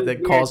says thought it was that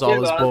weird, calls all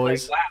too, his but I was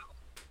boys. like,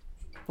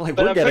 wow. Like,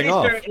 But we're I'm getting pretty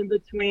off. sure in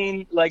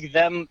between like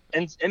them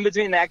and in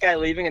between that guy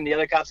leaving and the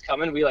other cops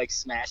coming, we like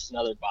smashed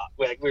another bot.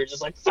 We were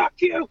just like, fuck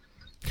you.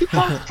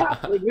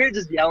 Cop. Like, we were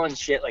just yelling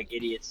shit like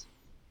idiots.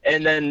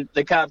 And then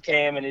the cop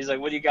came and he's like,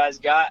 what do you guys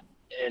got?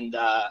 And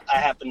I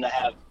happened to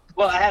have,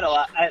 I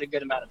had a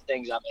good amount of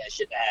things on me I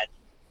shouldn't have had.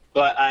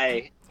 But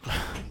I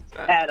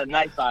had a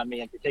knife on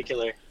me in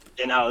particular.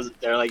 And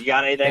they're like, you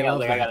got anything? I was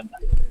like, I got a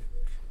knife.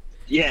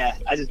 Yeah,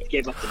 I just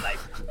gave up the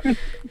knife.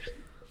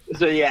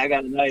 So yeah, I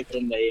got a knife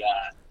and they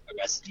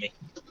arrested me.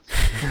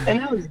 And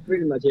that was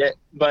pretty much it.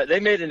 But they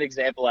made an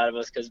example out of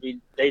us because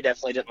they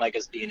definitely didn't like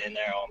us being in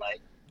there all night.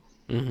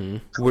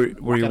 Mm-hmm. Were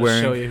you Gotta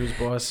wearing show you who's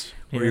boss.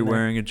 Were you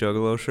wearing a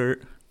Juggalo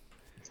shirt?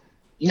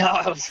 No,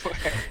 I was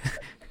wearing.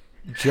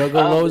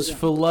 Juggalos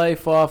for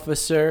life,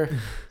 officer.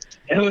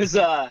 It was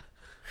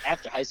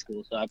after high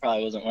school, so I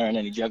probably wasn't wearing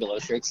any Juggalo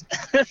shirts.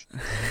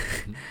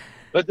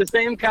 But the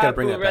same Gotta cop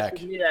bring who that arrested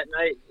back. me that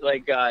night,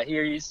 like he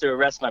used to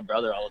arrest my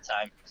brother all the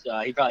time. So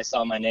he probably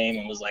saw my name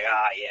and was like,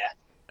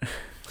 yeah,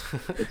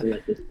 let's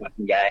arrest this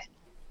fucking guy.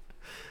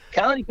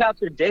 Colony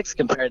cops are dicks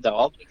compared to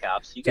Albany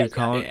cops. You guys Dude,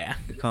 got Yeah.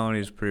 the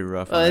colony's pretty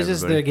rough. On It's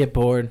just everybody. they get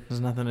bored.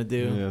 There's nothing to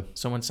do. Yeah.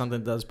 So when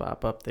something does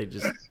pop up, they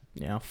just,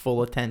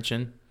 full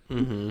attention.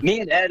 Mm-hmm. Me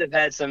and Ed have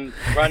had some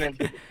run-ins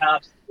with the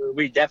cops where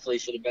we definitely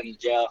should have been in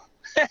jail.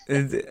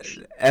 It's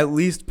at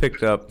least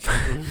picked up.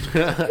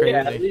 Yeah, Crazy.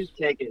 at least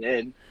take it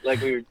in.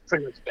 Like we were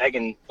pretty much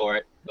begging for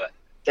it, but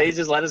they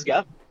just let us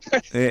go.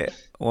 Yeah,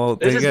 well,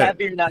 They're they just got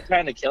happy you're not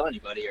trying to kill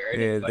anybody or hurt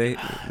anybody.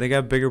 they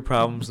got bigger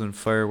problems than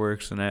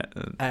fireworks and that.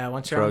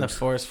 Once you're on the drugs.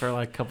 force for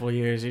like a couple of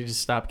years, you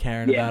just stop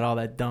caring Yeah. about all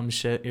that dumb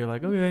shit. You're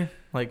like, okay,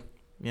 like,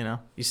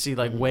 you see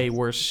like way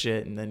worse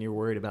shit, and then you're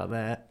worried about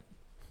that.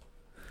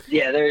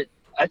 Yeah,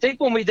 I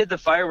think when we did the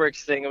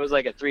fireworks thing, it was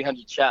like a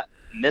 300-shot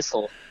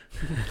missile.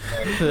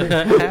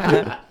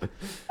 I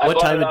What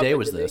bought time it of off day the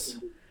was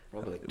convention.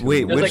 this?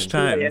 Wait, It was which like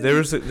time? 2 a.m.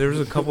 There was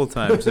a couple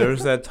times. There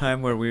was that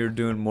time where we were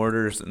doing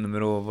mortars in the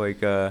middle of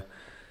like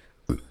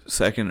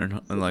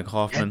Second and like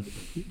Hoffman.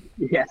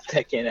 Yeah,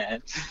 second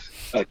hand.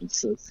 Fucking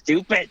so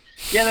stupid.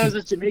 Yeah, there was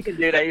a Jamaican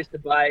dude I used to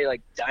buy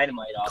like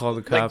dynamite off. Call the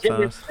Like, cops Jim,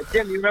 on us.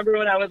 Jim, you remember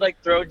when I would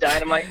like throw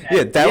dynamite? At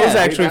Yeah, that was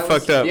actually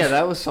fucked up. Yeah,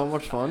 that was so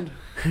much fun.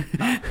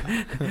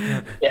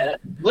 Yeah,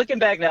 looking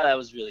back now, that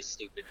was really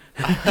stupid.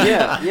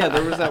 Yeah,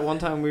 there was that one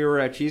time we were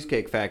at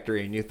Cheesecake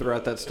Factory and you threw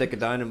out that stick of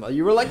dynamite.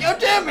 You were like, yo,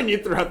 Jim, and you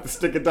threw out the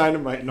stick of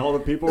dynamite, and all the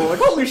people were like,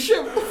 holy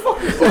shit, what the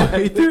fuck is that?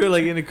 He threw it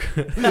like in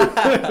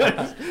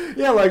a.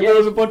 Yeah, like there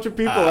was a bunch of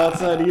people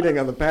outside eating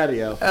on the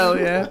patio. Hell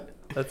yeah,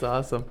 that's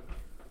awesome.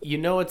 You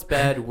know it's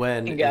bad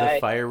when the Guy.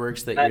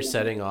 fireworks that you're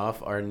setting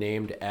off are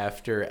named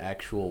after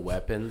actual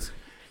weapons.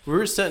 We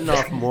were setting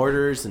off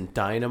mortars and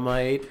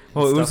dynamite.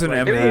 Well, it and was stuff an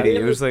like M80. that.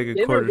 It was like a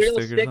They were quarter real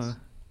stick or sticks.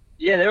 something.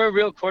 Yeah, they were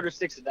real quarter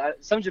sticks.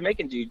 Some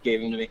Jamaican dude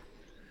gave them to me.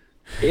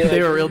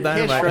 They were real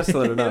Can't dynamite. stress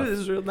that enough. It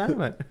was real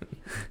dynamite.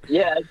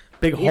 Yeah.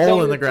 Big he hole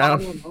told in me the to follow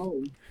ground. him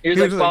home. He was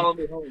He like, was like- follow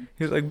me home.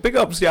 He was like, big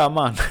ups, yeah,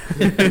 man.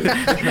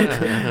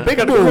 Big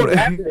up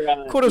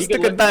Rapper, quarter you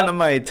stick can of look him up.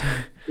 dynamite.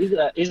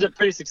 He's a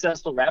pretty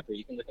successful rapper.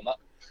 You can look him up.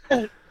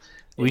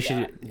 We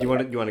should. You want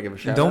to give a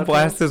shout out? Don't to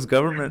blast him? his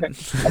government.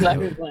 I'm not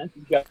going to blast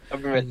his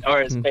government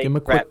or his fake Give him a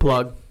rap. quick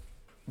plug.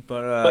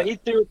 But But he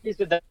threw a piece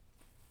of that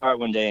art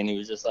one day, and he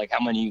was just like,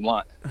 "How many you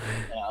want?" And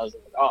I was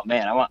like, "Oh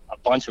man, I want a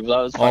bunch of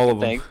those All fucking of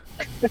them.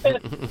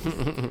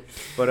 things."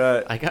 but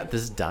I got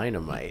this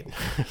dynamite.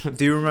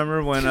 do you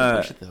remember when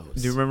Bunch of those.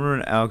 do you remember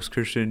when Alex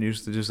Christian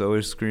used to just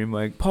always scream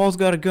like, Paul's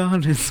got a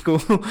gun in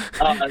school?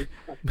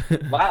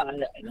 Wow,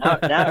 now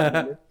I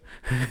remember.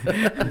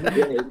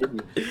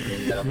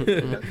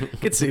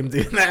 Could see him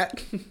doing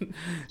that.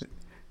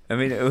 I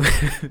mean, it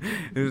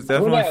was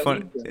definitely wonder how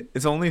funny. he did.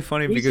 It's only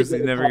funny He because should he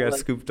get never caught, got like-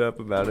 scooped up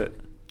about it.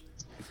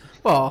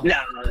 Well, No,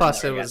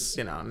 plus it never was,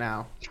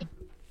 now.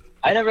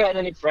 I never had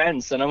any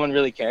friends, so no one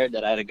really cared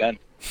that I had a gun.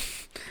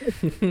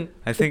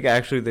 I think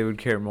actually they would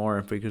care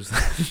more because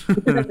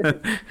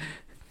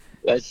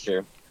That's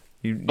true.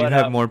 you But,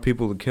 have more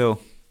people to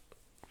kill.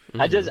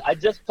 I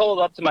just pulled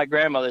up to my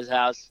grandmother's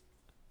house,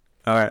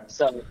 All right,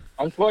 so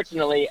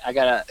unfortunately I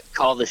gotta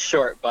call this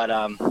short. But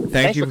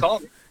thanks you. for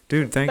calling me.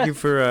 dude. Thank you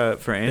for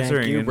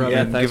answering you, and, brother.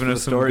 and Yeah, thanks giving for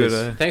us the some good.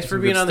 stories. Thanks for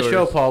some being good on the show,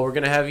 stories. Paul. We're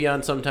gonna have you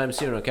on sometime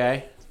soon,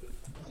 okay?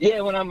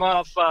 Yeah, when I'm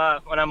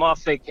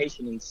off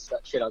vacation and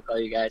shit, I'll call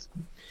you guys.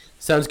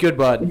 Sounds good,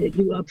 bud.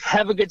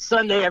 Have a good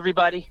Sunday,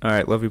 everybody. All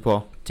right, love you,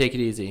 Paul. Take it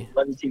easy.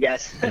 Love you two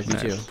guys. Love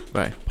you too.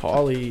 Bye.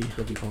 Paulie,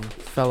 Love you, Paul.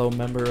 fellow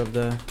member of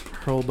the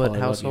Hurlbutt Paul, I love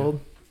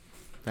household.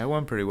 That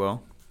went pretty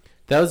well.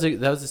 That was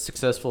a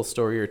successful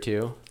story or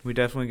two. We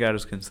definitely got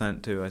his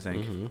consent too. I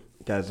think. Mm-hmm.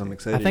 Guys, I'm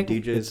excited. I think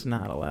DJs, it's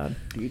not allowed.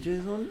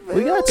 DJs on.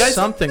 We got Guys,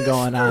 something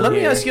going on Let me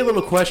here. ask you a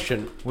little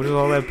question. What is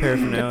all that It's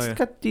paraphernalia?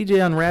 got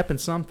DJ unwrapping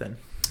something.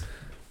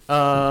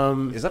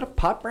 Is that a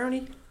pot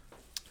brownie?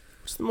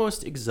 What's the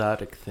most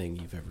exotic thing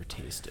you've ever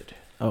tasted?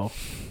 Oh.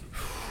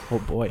 Oh,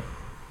 boy.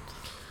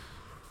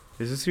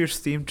 Is this your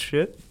steamed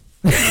shit?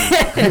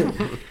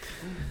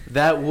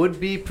 That would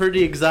be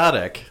pretty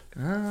exotic.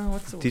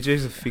 What's the...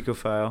 DJ's a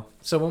fecophile.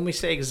 So when we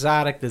say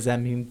exotic, does that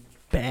mean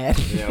bad?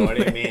 Yeah, what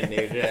do you mean,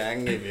 dude? Yeah, I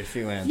can give you a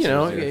few answers. You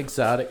know, here.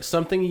 exotic.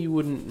 Something you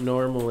wouldn't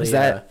normally. Is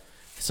that-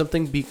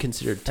 something be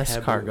considered taboo?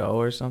 Escargot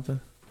or something?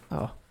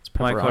 Oh, it's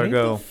My pepperoni.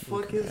 cargo. What the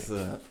fuck is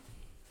that?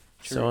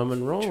 So I'm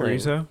unrolling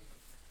Chorizo.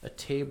 a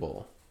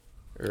table.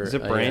 Or Is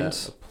it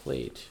brains? A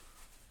plate.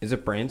 Is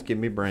it brains? Give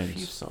me A few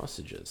brains.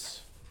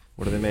 sausages.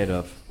 What are they made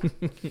of?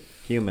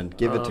 Human.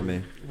 Give it to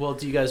me. Well,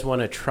 do you guys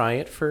want to try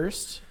it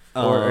first,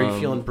 or are you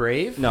feeling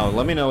brave? No,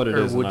 let me know what it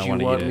Or is. would and I you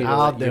want want to me eat to it. I'll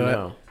let you do it.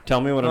 know? Tell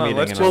me what I'm eating.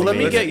 let's- and Well, I'll let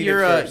me eat get it. your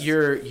first.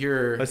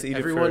 your. Let's eat it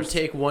everyone first.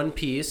 take one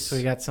piece. So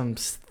we got some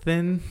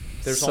thin.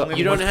 There's so- only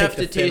You don't We'll have take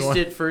to the thin taste one.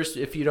 it first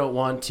if you don't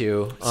want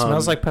to.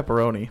 Smells like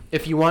pepperoni.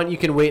 If you want, you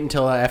can wait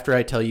until after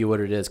I tell you what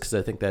it is, because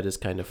I think that is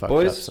kind of fucked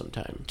Boys, up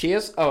sometimes.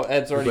 Cheers. Oh,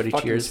 Ed's already Everybody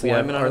fucking cheers. We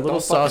have slamming our on it. little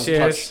Don't fucking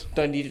sausages.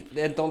 touch-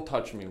 Ed, don't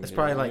touch me. with It's it.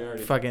 probably You like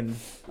already- fucking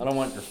I don't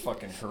want your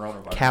fucking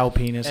coronavirus. cow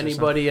penis.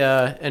 Anybody?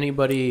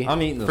 Anybody?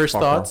 I'm eating this First fucker.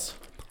 thoughts?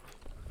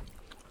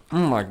 Oh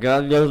my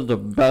god, this is the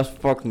best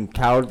fucking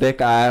cow dick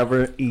I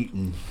ever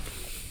eaten.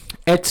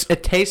 It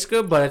tastes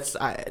good, but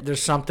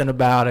there's something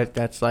about it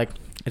that's like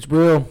it's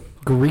real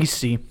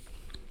greasy.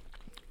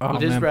 Oh,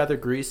 It is man. rather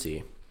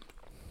greasy.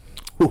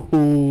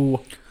 Ooh.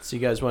 So you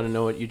guys want to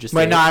know what you just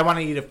Wait, ate? no, I want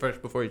to eat it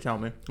first before you tell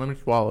me. Let me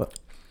swallow it.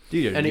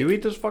 Dude, Any- you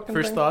eat this fucking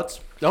First thing? thoughts?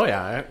 Oh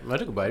yeah, I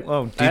took a bite.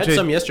 Oh, I had DJ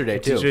some yesterday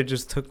too. DJ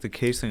just took the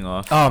casing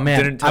off. Oh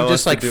man, Didn't tell I'm us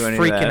just to like do any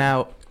of freaking that.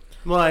 out,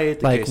 Well, I ate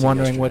the like queso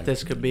wondering what yesterday.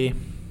 this could be.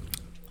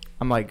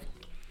 I'm like,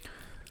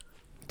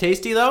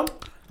 Tasty though.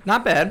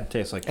 not bad.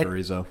 Tastes like It-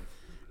 chorizo.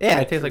 Yeah,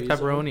 it tastes like Chorizo.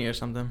 pepperoni or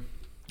something.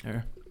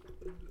 Or,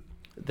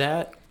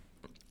 That,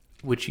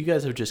 which you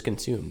guys have just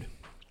consumed.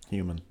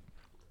 Human.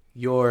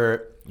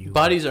 Your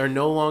bodies are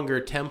no longer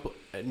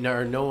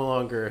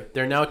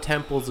they're now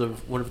temples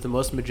of one of the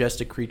most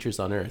majestic creatures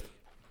on earth.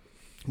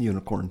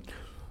 Unicorn.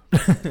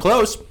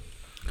 Close.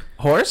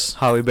 horse?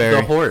 Holly Berry.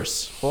 The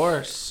horse.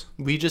 Horse.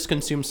 We just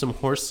consumed some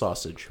horse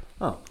sausage.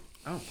 Oh,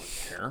 I don't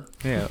care.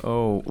 Yeah.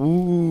 Oh.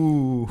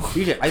 Ooh.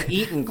 DJ, I've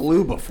eaten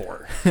glue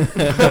before.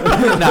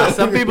 No,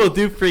 some people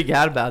do freak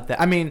out about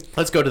that. I mean,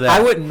 Let's go to that.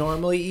 I wouldn't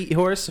normally eat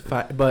horse,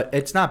 but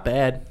it's not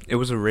bad. It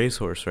was a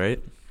racehorse, right?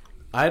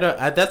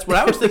 That's what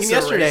I was thinking It's a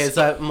yesterday. race. Is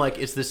that I'm like,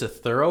 is this a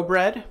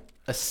thoroughbred,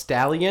 a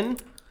stallion?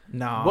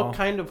 No. What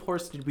kind of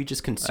horse did we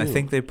just consume? I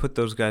think they put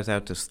those guys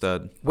out to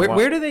stud.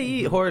 Where do they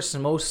eat horse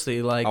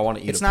mostly? Like, I wanna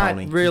eat it's a not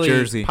pony. really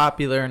Jersey.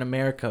 popular in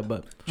America,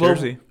 but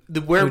Jersey.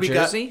 Where New we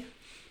Jersey,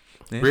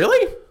 Yeah. got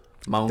really.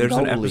 There's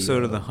an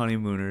episode of The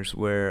Honeymooners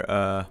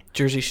where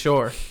Jersey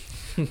Shore.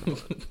 they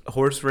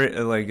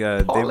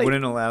Paulie,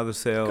 wouldn't allow the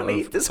sale gonna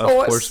eat of this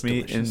horse horse.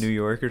 meat in Delicious. New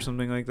York or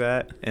something like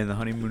that, and the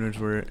honeymooners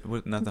were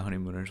not the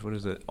honeymooners. What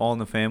is it? All in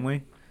the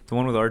Family, the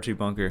one with Archie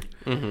Bunker.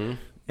 Mm-hmm.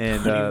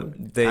 And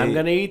they I'm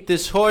gonna eat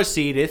this horse,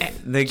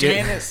 Edith. they get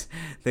Janice.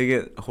 they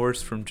get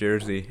horse from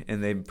Jersey,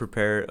 and they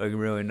prepare like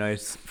really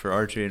nice for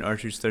Archie, and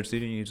Archie starts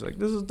eating. He's like,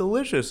 "This is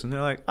delicious," and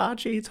they're like,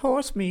 "Archie, it's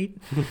horse meat,"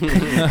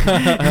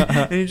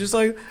 and he's just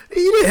like,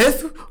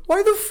 "Edith,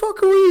 why the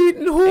fuck are we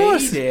eating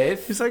horse?"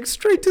 Edith. He's like,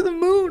 "Straight to the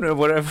moon" or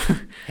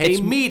whatever. Hey,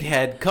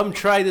 meathead, come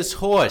try this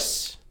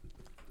horse.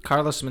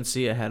 Carlos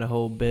Mencia had a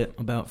whole bit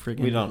about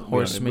freaking We don't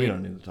horse meat. We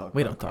don't need to talk.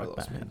 We about don't talk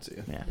Carlos about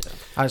him. Mencia. Yeah.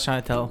 I was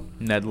trying to tell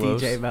Ned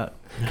Los. DJ about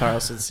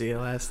Carlos Mencia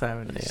last time,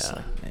 and it's Yeah.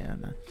 like,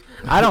 man,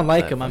 I don't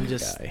like him. I'm That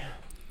just, guy.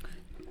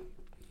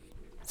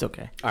 it's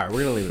okay. All right,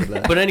 we're gonna leave it at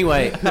that. But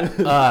anyway,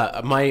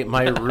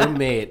 my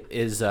roommate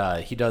is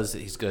he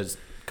goes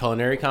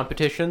culinary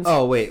competitions.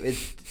 Oh wait,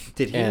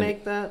 did he And-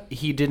 make that?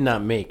 He did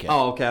not make it.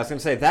 Oh, okay. I was gonna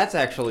say that's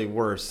actually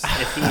worse.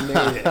 If he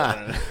made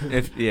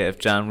it, If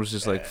John was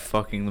just like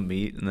fucking the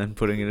meat and then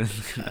putting it in,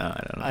 no,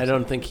 I don't know. I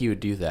don't think he would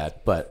do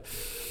that. But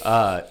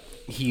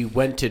he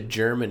went to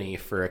Germany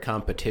for a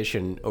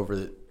competition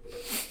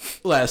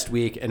last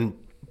week and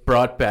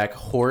brought back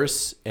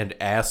horse and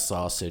ass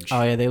sausage.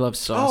 Oh yeah, they love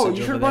sausage. oh,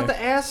 you heard over about there.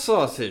 the ass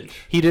sausage?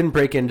 He didn't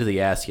break into the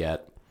ass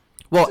yet.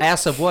 Well,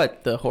 ass of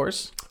what? The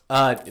horse?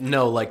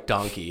 No, like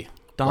donkey.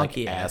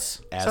 Donkey like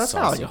ass. ass So that's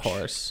not like a sausage.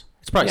 horse.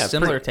 It's probably Yeah,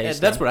 similar pretty- taste.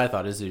 That's what I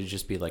thought. Is it would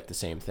just be like the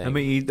same thing? Let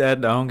me eat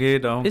that donkey.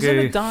 Isn't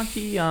a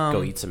donkey?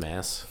 Go eat some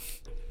ass.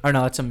 Or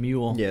no, it's a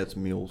mule. Yeah, it's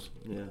mules.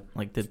 Yeah,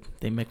 Like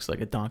they mix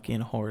like a donkey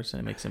and a horse, and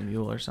it makes a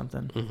mule or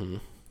something. Mm-hmm.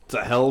 it's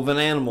a hell of an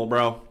animal,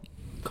 bro.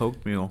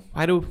 Coke mule.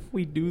 Why do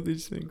we do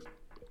these things?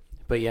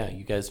 But yeah,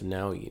 you guys have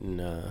now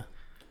eaten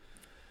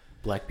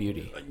Black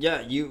Beauty.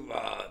 Yeah, you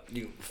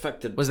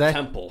affected Was that-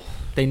 temple.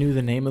 They knew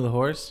the name of the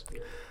horse.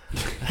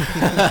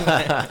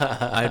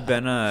 I've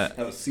been That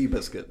was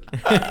Seabiscuit.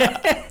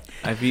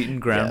 I've eaten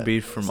ground Yeah,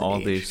 beef from it's an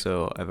Aldi, age.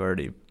 so I've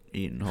already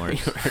eaten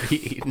horse. You've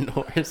already eaten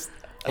horse.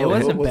 It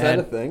wasn't was bad.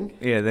 that a thing?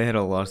 Yeah, they had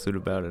a lawsuit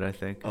about it, I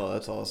think. Oh,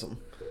 that's awesome.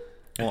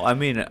 Well, I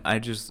mean, I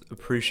just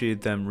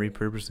appreciate them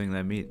repurposing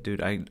that meat,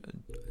 dude. I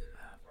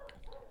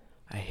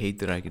hate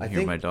that I can I hear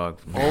think my dog.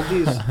 From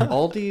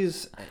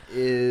Aldi's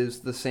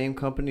is the same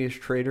company as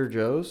Trader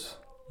Joe's.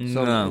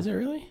 So No. Is it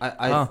really? I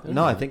think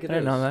I it didn't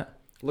is. know that.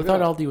 Look I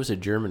thought it up. Aldi was a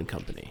German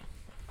company.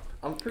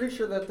 I'm pretty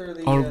sure that they're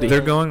the. Aldi.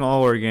 They're going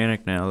all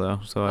organic now, though.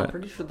 So I'm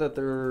pretty sure that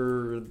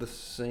they're the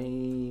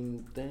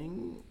same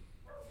thing.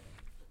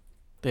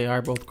 They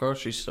are both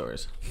grocery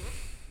stores.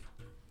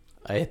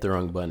 I hit the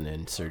wrong button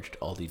and searched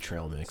Aldi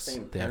trail mix.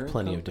 Same They have parent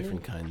plenty of company?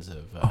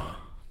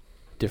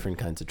 different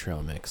kinds of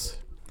trail mix.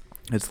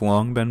 it's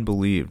long been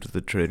believed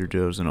that Trader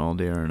Joe's and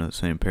Aldi are in the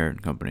same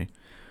parent company.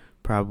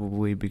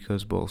 Probably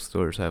because both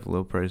stores have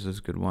low prices,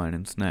 good wine,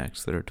 and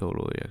snacks that are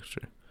totally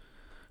extra.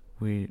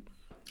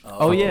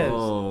 Oh, yeah.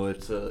 Oh,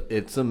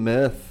 it's a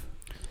myth.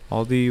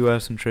 Aldi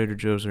US and Trader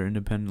Joe's are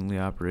independently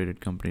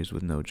operated companies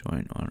with no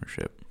joint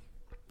ownership.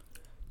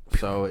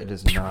 So it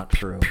is not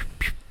true.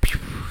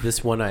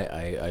 This one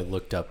I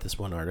looked up. This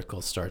one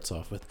article starts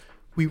off with,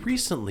 "We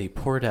recently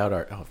poured out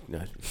our..." Oh,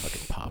 no,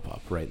 fucking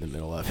pop-up right in the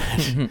middle of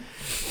it.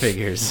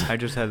 Figures. I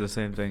just had the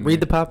same thing. Read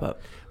the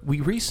pop-up.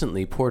 "We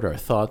recently poured our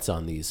thoughts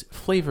on these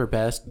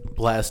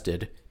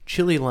flavor-blasted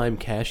chili lime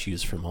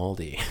cashews from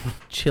Aldi."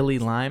 Chili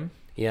lime.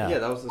 Yeah. Yeah,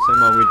 that was the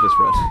same one we just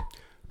read.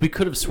 We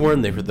could have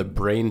sworn they were the Want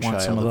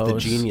brainchild some of of the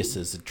those.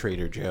 geniuses at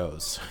Trader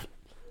Joe's.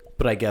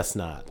 But I guess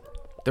not.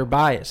 They're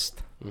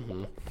biased.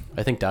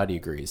 I think Dottie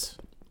agrees.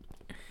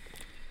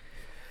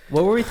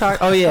 What were we talking?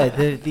 Oh yeah,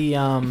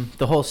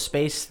 the whole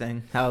space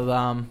thing.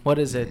 How what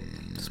is it?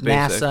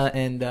 NASA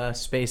and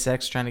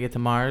SpaceX trying to get to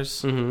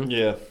Mars.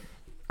 Yeah.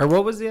 Or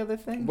what was the other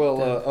thing? Well,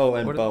 The-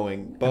 and what- Boeing.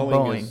 and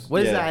Boeing is.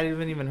 What is yeah. that? I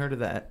haven't even heard of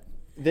that.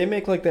 They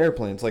make like the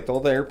airplanes, like all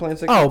the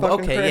airplanes. That Oh, keep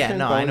fucking okay, yeah, crashing,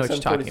 no, I know Boeing what you're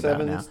talking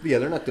about 747s. Yeah,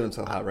 they're not doing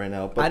so hot right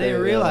now. But I didn't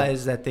they,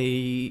 realize that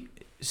they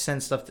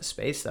send stuff to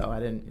space though. I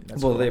didn't.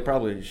 That's Well, cool. they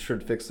probably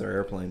should fix their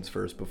airplanes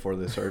first before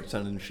they start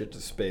sending shit to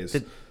space.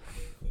 Did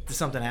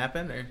something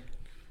happen or?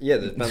 Yeah,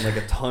 there's been like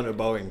a ton of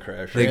Boeing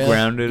crashes. They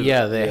grounded.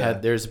 Yeah, they Yeah.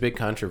 had. There's a big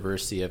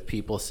controversy of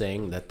people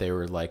saying that they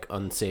were like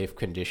unsafe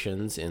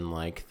conditions in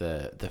like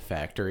the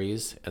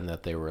factories, and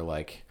that they were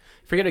like,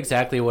 forget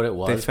exactly what it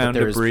was. They but found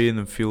there was- debris in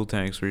the fuel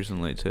tanks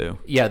recently too.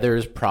 Yeah, there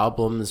was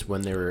problems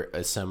when they were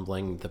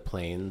assembling the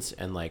planes,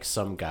 and like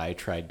some guy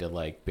tried to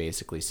like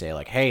basically say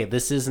like, "Hey,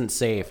 this isn't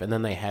safe," and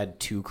then they had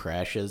 2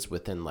 crashes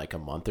within like a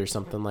month or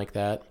something like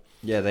that.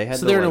 Yeah, they had.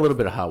 So to, they're in a like, little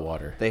bit of hot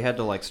water. They had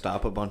to like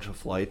stop a bunch of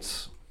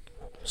flights.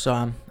 So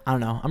I don't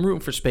know. I'm rooting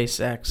for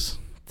SpaceX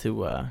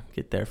to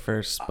get there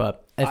first,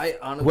 but if I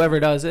honestly- whoever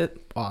does it,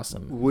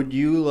 awesome. Would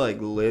you like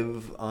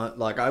live on?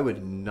 Like, I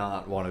would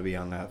not want to be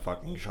on that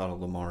fucking shuttle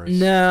to Mars.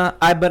 No,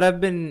 but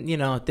I've been,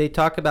 they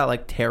talk about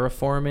like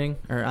terraforming,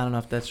 or I don't know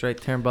if that's the right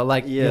term, but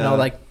like, Yeah.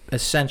 like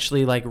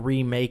essentially like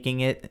remaking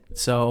it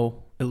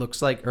so it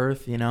looks like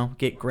Earth, you know,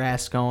 get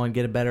grass going,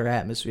 get a better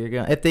atmosphere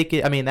going. If they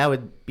could, I mean, that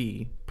would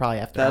be probably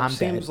after That I'm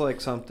seems dead.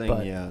 like something,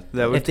 But- yeah.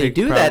 That would If they take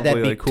do that, that'd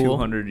probably be like cool.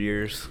 200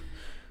 years.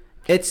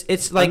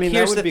 It's like, I mean, that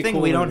here's would the be thing,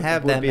 cool we and don't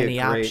have it would that be a many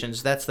great-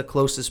 options. That's the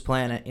closest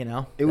planet, you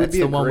know. It would That's be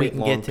the a one we great can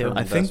get to. long-term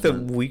I think that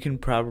investment. we can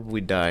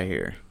probably die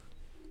here.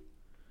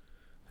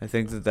 I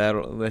think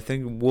I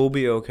think we'll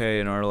be okay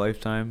in our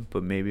lifetime,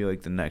 but maybe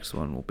like the next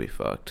one will be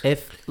fucked.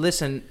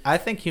 Listen, I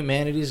think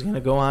humanity is going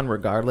to go on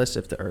regardless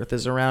if the Earth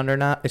is around or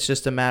not. It's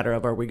just a matter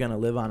of, are we going to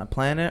live on a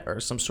planet or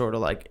some sort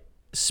of like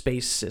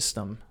space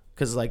system?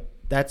 Because like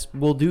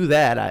we'll do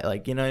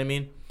that. You know what I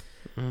mean?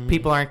 Mm-hmm.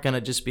 People aren't going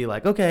to just be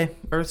like, okay,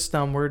 Earth's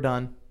done, we're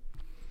done.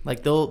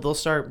 Like they'll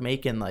start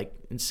making like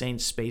insane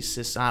space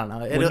systems. I don't know.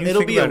 When you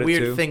It'll think be a about it,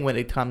 weird too- thing when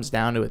it comes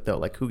down to it though.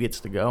 Like who gets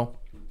to go?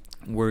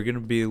 We're gonna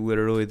be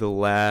literally the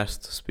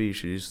last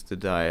species to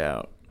die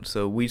out.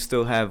 So we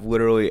still have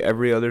literally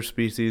every other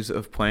species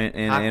of plant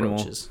and animal.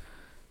 Cockroaches.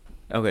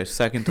 Okay,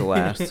 second to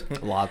last.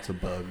 Lots of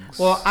bugs.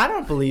 Well, I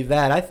don't believe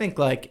that. I think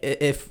like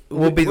if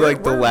We'll be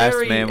like the last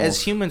mammals.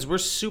 as humans, we're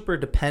super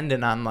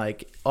dependent on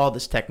like all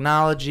this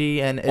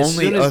technology, and as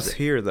Only soon as us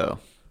here, though.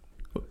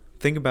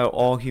 Think about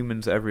all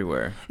humans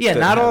everywhere. yeah, that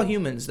not all have-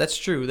 humans. That's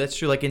true. That's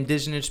true. Like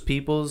indigenous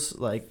peoples,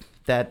 like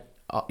that.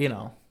 You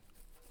know,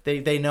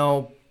 they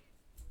know.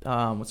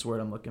 What's the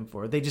word I'm looking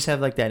for? They just have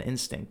like that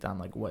instinct on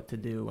like what to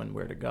do and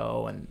where to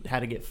go and how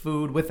to get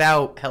food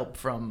without help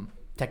from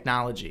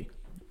technology.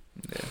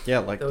 yeah,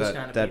 like those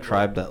kind of that people.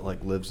 tribe that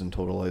like lives in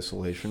total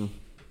isolation.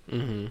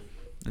 Mm-hmm.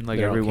 And like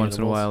They're all every once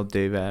in a cannibals. while,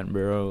 Dave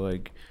Attenborough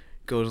like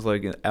goes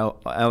like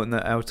out in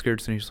the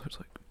outskirts and he's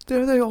like,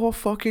 "There they all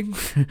fucking."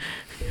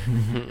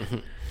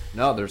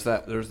 No, there's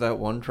that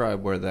one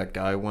tribe where that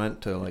guy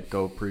went to like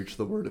go preach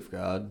the word of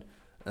God,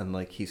 and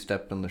like he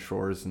stepped on the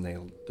shores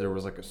and there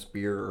was like a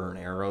spear or an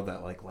arrow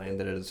that like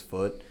landed at his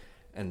foot,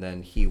 and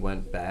then he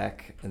went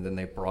back, and then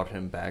they brought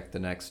him back the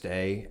next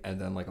day, and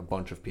then like a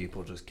bunch of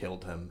people just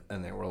killed him,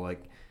 and they were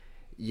like,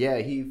 yeah,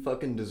 he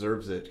fucking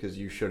deserves it because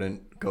you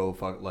shouldn't go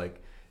fuck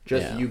like.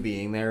 Just Yeah. you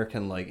being there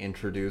can like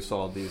introduce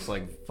all these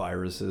like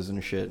viruses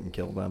and shit and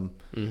kill them.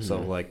 Mm-hmm.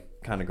 So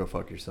like kind of go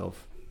fuck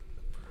yourself.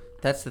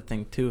 That's the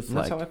thing too. If And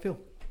that's like how I feel.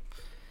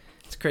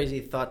 it's a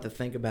crazy thought to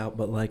think about,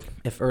 but like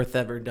if Earth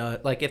ever does,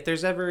 like if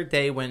there's ever a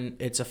day when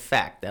it's a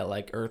fact that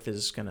like Earth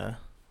is gonna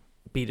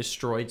be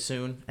destroyed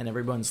soon and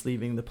everyone's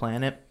leaving the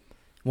planet,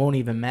 won't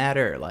even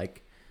matter.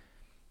 Like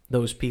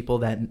those people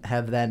that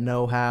have that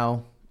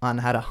know-how on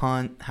how to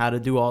hunt, how to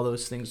do all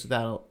those things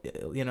without,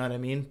 you know what I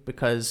mean?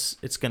 Because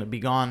it's gonna be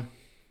gone.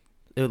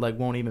 It like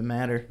won't even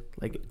matter.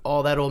 Like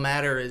all that'll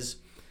matter is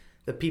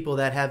the people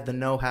that have the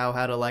know-how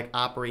how to like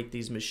operate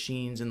these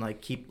machines and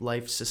like keep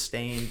life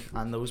sustained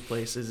on those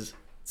places.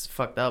 It's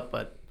fucked up,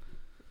 but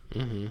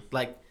Mm-hmm.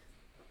 like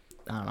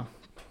I don't know,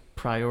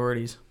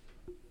 priorities.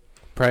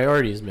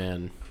 Priorities,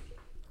 man.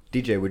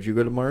 DJ, would you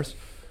go to Mars?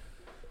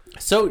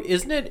 So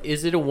is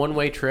it a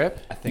one-way trip?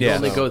 I think you so.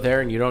 only go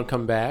there and you don't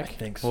come back.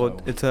 think Well,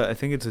 I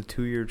think it's a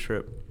 2-year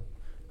trip.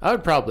 I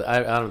would probably.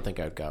 I don't think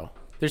I'd go.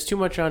 There's too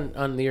much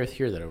on the Earth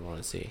here that I want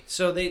to see.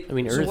 So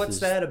Earth what's is-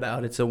 that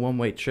about? It's a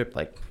one-way trip.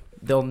 Like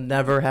they'll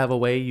never have a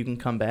way you can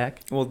come back.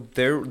 Well,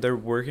 they're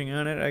working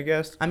on it, I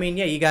guess. I mean,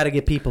 yeah, you got to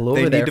get people over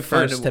They need there to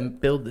find first a- to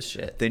build the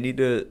shit. They need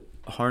to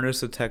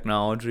harness a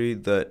technology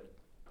that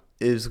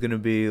is going to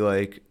be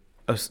like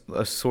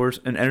a source,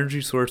 an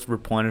energy source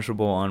replenishable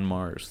on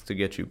Mars to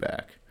get you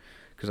back.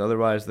 Because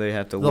otherwise, they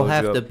have to. They'll load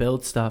have you to up.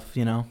 build stuff,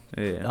 you know.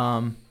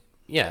 Yeah.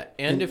 Yeah,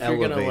 and An if you're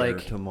gonna elevator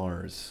like, to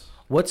Mars.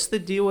 What's the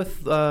deal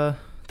with the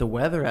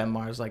weather at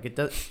Mars? Like it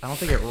does. I don't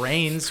think it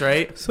rains,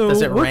 right? So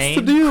does it what's rain?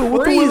 the deal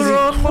with the weather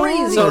on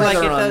Mars? So weather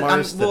like, on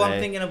Mars I'm today.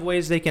 thinking of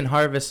ways they can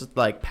harvest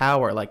like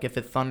power. Like if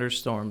it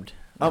thunderstormed.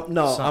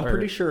 No, I'm Summer.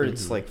 pretty sure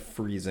it's like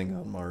freezing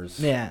on Mars.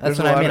 Yeah, There's that's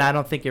a what I lot mean. of- I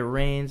don't think it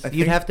rains. I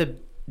You'd think- have to.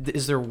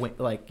 Is there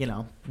like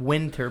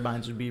wind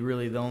turbines would be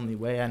really the only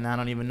way, and I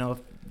don't even know if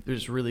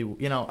there's really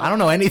I don't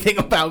know anything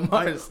about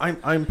Mars.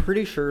 I'm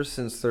pretty sure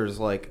since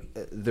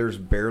there's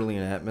barely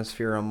an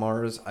atmosphere on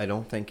Mars, I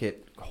don't think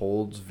it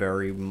holds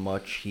very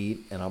much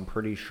heat, and I'm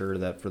pretty sure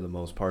that for the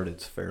most part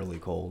it's fairly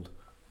cold.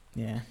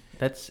 Yeah,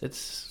 it's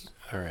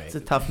all right, it's a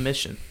tough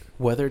mission.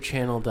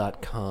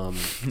 weatherchannel.com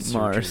Mars.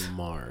 Mars.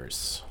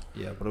 Mars.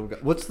 Yeah,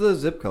 but what's the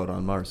zip code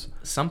on Mars?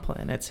 Some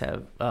planets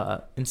have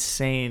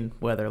insane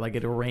weather, like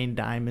it'll rain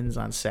diamonds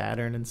on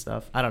Saturn and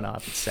stuff. I don't know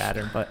if it's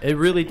Saturn, but it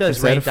really does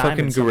Is rain that a fucking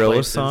diamonds some gorilla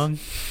places. song?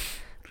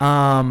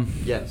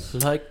 Yes.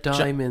 Like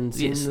diamonds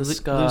in the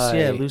sky. Lucy,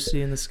 yeah,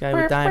 Lucy in the sky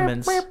with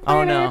diamonds.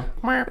 Oh no.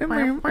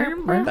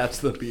 That's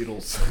the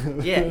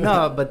Beatles. Yeah,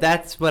 no, but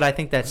that's what I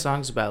think that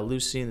song's about.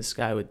 Lucy in the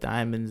sky with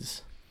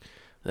diamonds.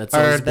 That's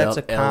Or spelled that's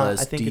a comet.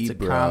 I LSD, think it's a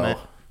bro. comet.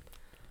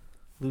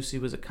 Lucy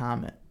was a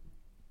comet.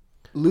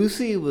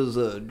 Lucy was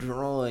a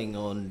drawing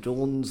on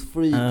John's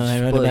fridge I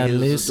read by about his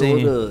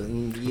Lucy. daughter.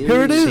 And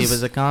Here it Lucy is.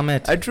 was a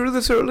comet. I drew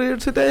this earlier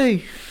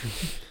today.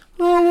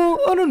 Oh,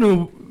 well, I don't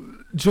know,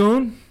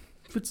 John,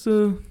 if it's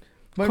a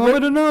My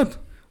comet or not.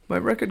 My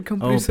record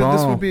company Oh, said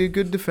this Paul. would be a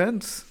good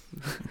defense.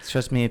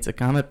 Trust me, it's a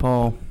comet,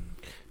 Paul.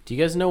 Do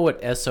you guys know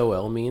what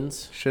SOL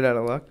means? Shit out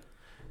of luck.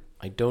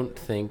 I don't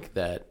think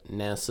that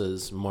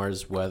NASA's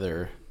Mars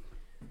weather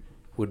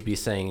would be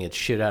saying it's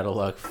shit out of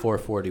luck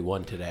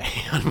 441 today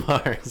on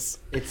Mars.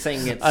 It's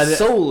saying it's I d-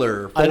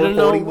 solar I don't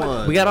know.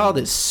 441. We got all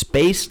this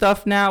space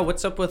stuff now.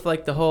 What's up with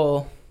like the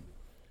whole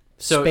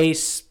So-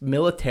 space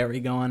military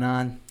going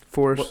on?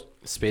 Force.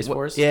 Space What-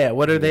 Force? Yeah.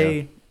 What are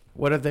they?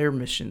 What are their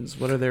missions?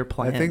 What are their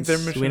plans? think their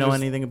Do mission we know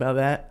is- anything about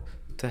that?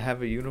 To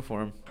have a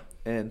uniform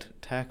and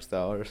tax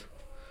dollars.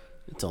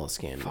 It's all a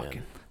scam,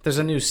 man. There's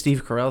a new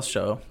Steve Carell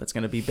show that's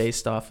going to be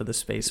based off of the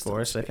Space It's on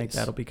Force. I think space.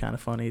 that'll be kind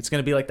of funny. It's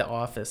going to be like The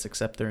Office,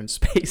 except they're in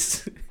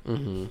space.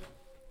 Mm-hmm.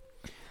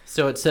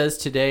 So it says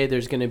today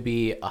there's going to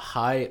be a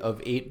high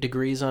of 8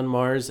 degrees on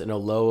Mars and a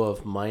low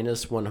of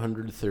minus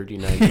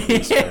 139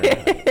 degrees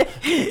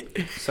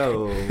Fahrenheit.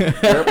 So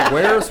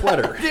wear a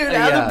sweater. Dude,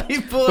 Yeah.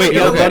 people Wait,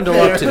 gonna you bundle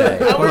live up there?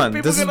 today. How Hold are on,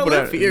 people this is gonna what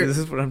live here? this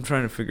is what I'm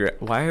trying to figure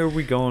out. Why are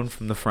we going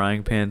from the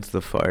frying pan to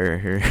the fire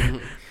here?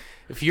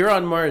 If you're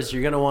on Mars,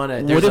 you're going to want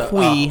to... What if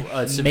we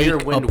a severe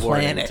make a wind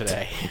warning planet?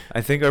 today.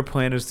 I think our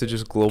plan is to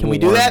just global Can we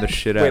do warm that? the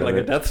shit Wait, out like of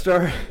a it. Death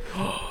Star?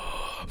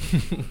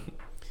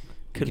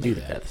 Could do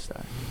that.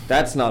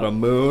 That's not a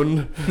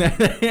moon.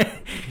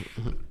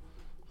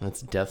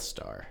 That's Death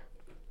Star.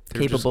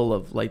 They're just- Capable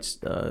of light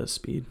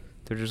speed.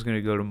 They're just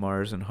gonna go to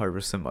Mars and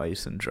harvest some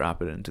ice and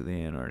drop it into the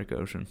Antarctic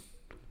Ocean.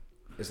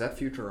 Is that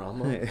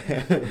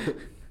Futurama?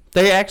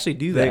 They actually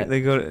do that.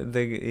 They go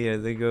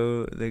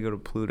to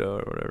Pluto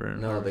or whatever.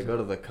 No, they go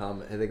to the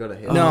comet. They go to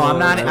Halo. No, I'm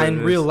not. that's what In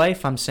it real is.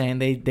 life, I'm saying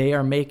they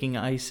are making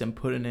ice and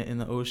putting it in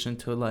the ocean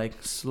to like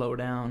slow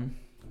down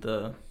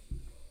the,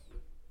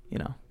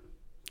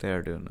 They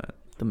are doing that.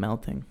 the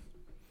melting.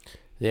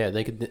 Yeah,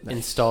 they could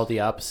install the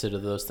opposite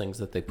of those things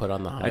that they put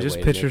on the highway just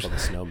to picture- make all the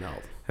snow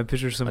melt. I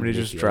picture somebody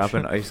Underneath just the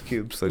dropping ocean. ice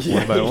cubes like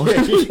one by one.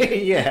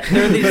 yeah.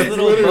 There are these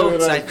little literally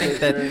boats. what I I think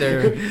that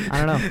they're. I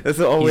don't know. That's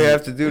all we He's-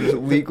 have to do to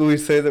legally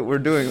say that we're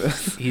doing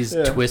this. He's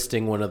Yeah.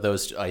 twisting one of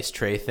those ice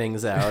tray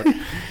things out.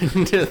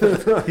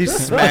 He's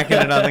smacking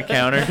it on the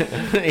counter.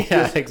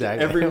 Yeah,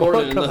 exactly. Every It morning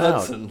won't in the come out.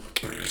 Hudson.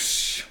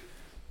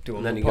 Doing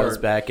And then he the goes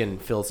part. back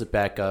and fills it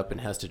back up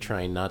and has to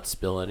try and not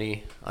spill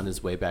any on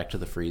his way back to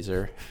the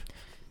freezer.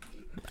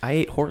 I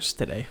ate horse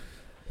today.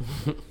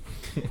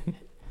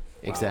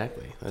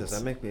 Exactly. Does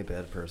that make me a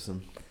bad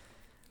person?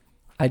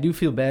 I do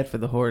feel bad for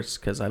the horse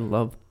because I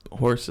love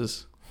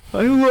horses.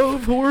 I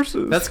love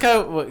horses. That's kind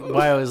of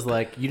why I was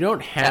like, you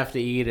don't have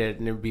to eat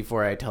it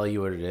before I tell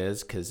you what it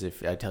is, because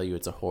if I tell you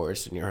it's a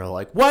horse and you're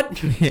like, what?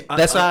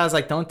 That's why I was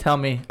like, don't tell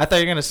me. I thought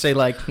you were gonna say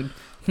like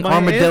my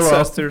armadillo.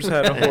 ancestors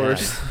had a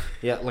horse.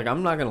 Yeah, like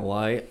I'm not gonna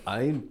lie,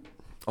 I,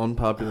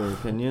 unpopular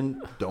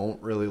opinion,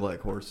 don't really like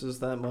horses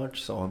that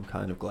much, so I'm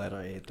kind of glad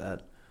I ate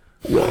that.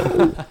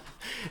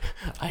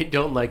 I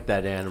don't like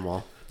that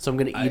animal, so I'm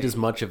going to eat as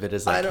much of it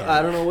as I can.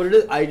 I don't know what it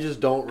is. I just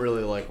don't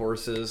really like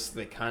horses.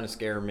 They kind of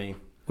scare me.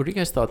 What are you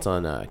guys' thoughts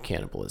on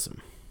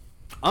cannibalism?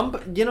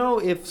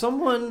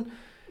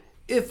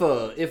 If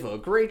a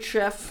great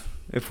chef,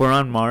 If we're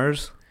on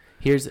Mars,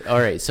 Here's the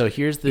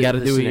You gotta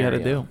the do what you gotta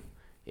scenario. do.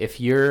 If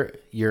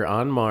you're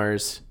on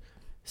Mars,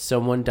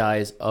 someone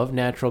dies of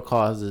natural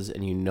causes,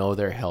 and you know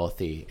they're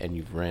healthy, and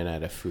you've ran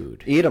out of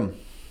food. eat them.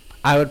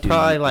 I would Do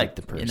probably you eat like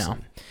the you know.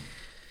 person?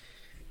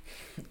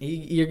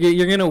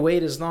 You're gonna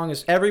wait as long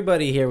as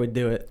everybody here would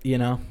do it. You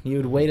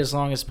would wait as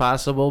long as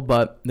possible,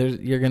 but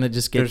you're gonna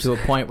just get to a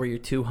point where you're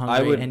too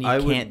hungry and you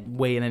can't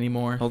wait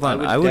anymore. hold I on.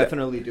 would, I would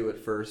definitely do it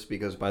first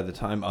because by the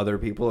time other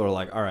people are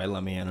like, "All right,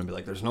 let me in," I'll be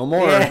like, "There's no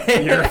more. Yeah.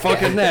 You're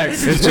fucking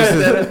next."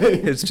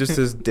 it's just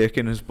his dick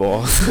and his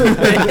balls.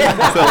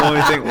 That's the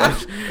only thing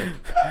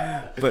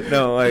left. But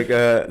no, like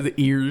The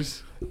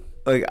ears,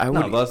 like I would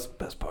No, that's the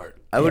best part.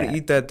 I would yeah.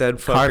 eat that dead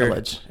fucker.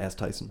 cartilage. Ask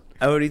Tyson.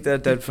 I would eat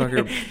that dead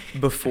fucker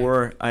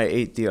before I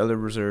ate the other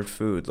reserved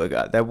food. Like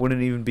that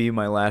wouldn't even be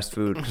my last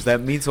food because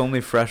that meat's only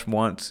fresh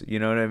once. You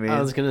know what I mean?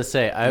 I was gonna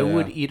say I Yeah.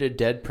 would eat a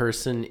dead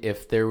person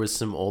if there was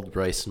some old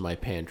rice in my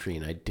pantry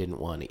and I didn't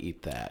want to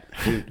eat that.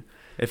 Dude,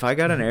 if I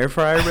got an air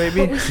fryer,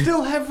 baby,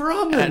 Still have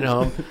ramen. I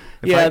know.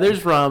 If Yeah, I-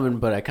 there's ramen,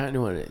 but I kind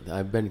of want to.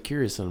 I've been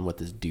curious on what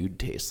this dude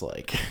tastes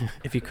like.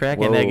 If you crack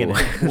Whoa. an egg in it,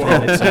 Whoa.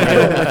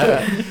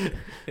 it's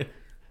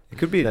it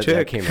could be a that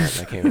chick.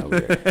 came out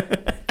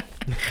weird.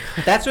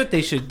 that's what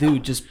they should do.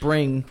 Just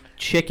bring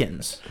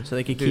chickens so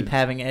they could keep Dude.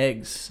 having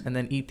eggs and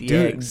then eat the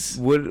Dude, eggs.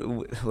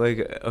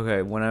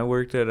 okay, when I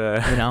worked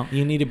at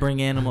You need to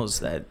bring animals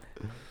that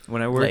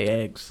when I lay worked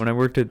eggs. when I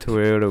worked at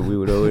Toyota, we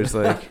would always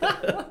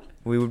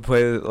we would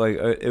play like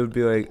it would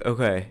be like,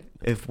 okay,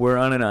 if we're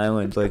on an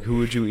island, like who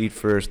would you eat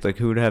first? Like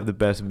who would have the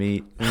best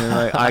meat? And then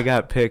like I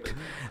got picked.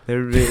 They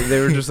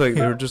were just like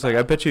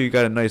I bet you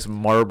got a nice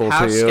marble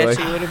How to you. Like,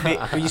 sketchy would it be?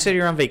 Oh, you said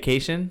you're on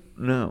vacation.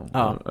 no,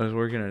 Oh. I was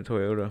working at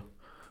Toyota,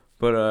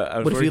 but I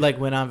was What if you working- like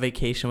went on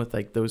vacation with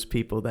like those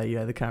people that you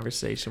had the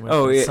conversation with?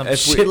 Oh, and yeah, some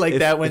if we- shit like if-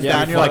 that went yeah,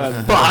 down. You're like,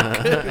 if-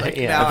 fuck. Like,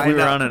 Yeah, now if I we were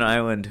know. on an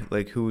island,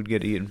 like who would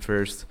get eaten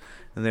first?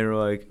 And they were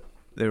like,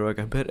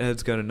 I bet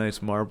Ed's got a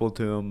nice marble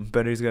to him.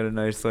 Bet he's got a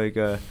nice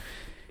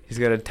he's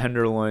got a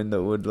tenderloin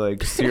that would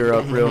like sear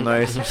up real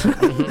nice.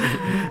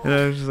 And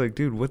I was just like,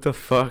 dude, what the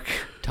fuck?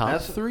 Top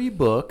That's- 3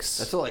 books.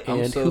 That's like I'm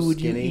and so who would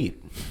skinny. you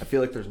eat? I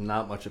feel like there's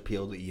not much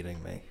appeal to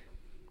eating me.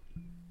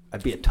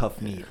 I'd be a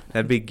tough meat.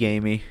 That'd be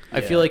gamey. I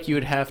feel like you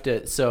would have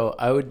to. So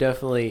I would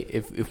definitely,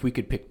 if we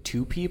could pick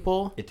 2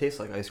 people, It tastes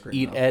like ice cream.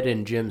 eat though. Ed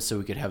and Jim so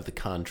we could have the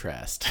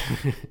contrast.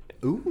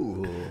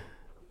 Ooh.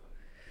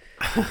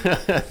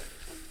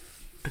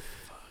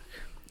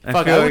 I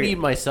Fuck, feel I would like- eat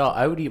myself.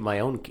 I would eat my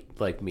own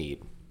like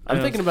meat. I'm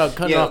Yeah. thinking about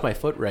cutting Yeah. off my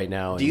foot right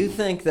now. Do you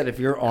think that if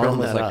your arm Grill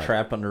was that like up.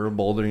 trapped under a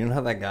boulder, you know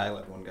how that guy,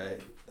 like one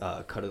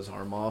guy, cut his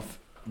arm off?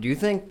 Do you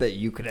think that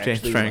you could James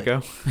actually Franco?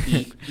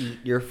 like, eat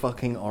your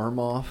fucking arm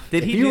off?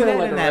 Did If he you do were, that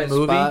like, in a that right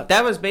movie? spot-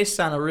 That was based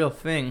on a real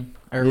thing,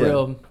 or Yeah.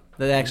 real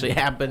that actually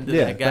happened to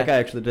Yeah, that guy. that guy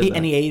actually did that.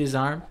 And he ate his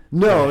arm.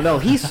 No,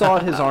 he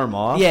sawed his arm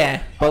off.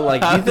 Yeah, But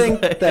like, do you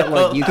think that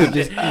like you could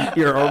just eat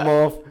your arm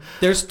off?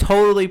 there's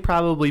totally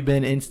probably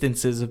been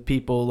instances of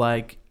people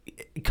like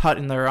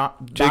cutting their body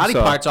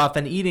Jigsaw. parts off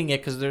and eating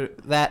it because they're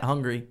that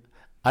hungry.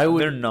 I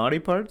would. They're naughty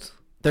parts?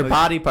 Their Like-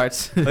 body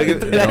parts. Like if-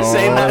 Did I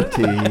say that?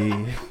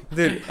 Naughty.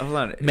 Dude, hold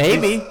on.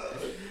 Maybe.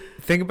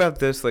 Think about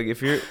this. Like,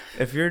 if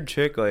you're a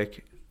chick,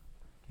 like,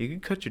 you can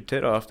cut your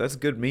tit off. That's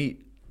good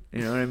meat.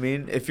 You know what I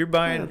mean? If you're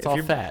buying, it's if all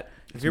you're, fat.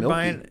 if you're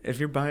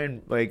milky.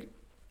 buying like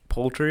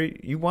poultry,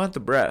 you want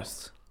the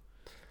breasts.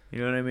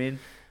 You know what I mean?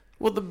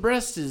 Well, the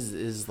breast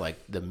is like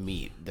the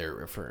meat they're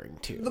referring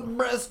to. The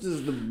breast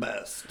is the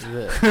best.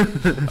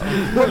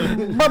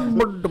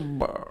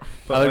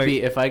 But I would like,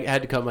 be if I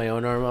had to cut my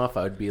own arm off.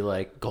 I would be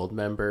like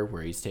Goldmember,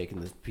 where he's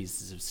taking the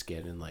pieces of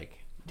skin and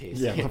like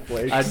tasting Yeah, the it.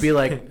 flakes. I'd be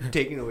like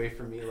taking away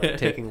from me, like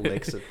taking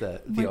licks at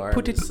the arm.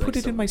 It's like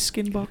some-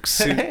 skin box.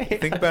 Dude,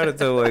 think about it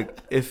though. Like,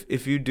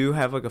 if you do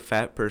have like a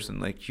fat person,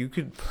 like you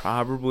could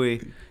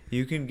probably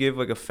you can give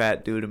like a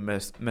fat dude a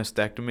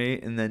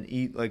mastectomy and then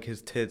eat like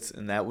his tits,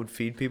 and that would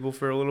feed people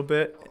for a little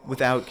bit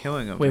without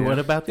killing them. Wait, you what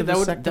know? about the that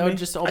would vasectomy?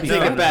 just all I be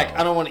take fat. it back.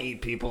 I don't want to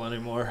eat people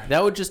anymore.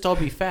 That would just all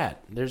be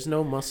fat. There's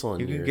no muscle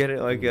in You your. could get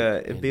it like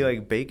it'd be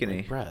like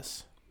bacony.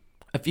 breasts.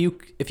 If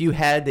you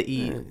had to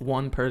eat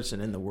one person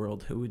in the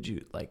world, who would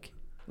you like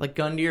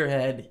gun to your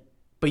head?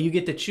 But you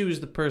get to choose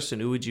the person.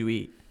 Who would you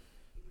eat?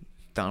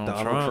 Donald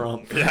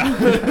Trump.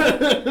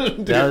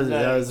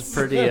 That was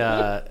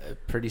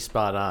pretty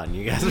spot on.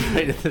 You guys were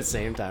right at the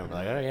same time. We're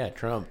like, oh yeah,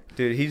 Trump.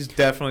 Dude, he's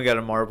definitely got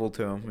a marble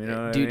to him. You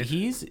know what Dude, I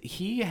mean?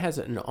 he has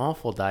an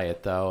awful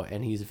diet though,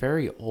 and he's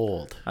very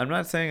old. I'm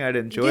not saying I'd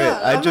enjoy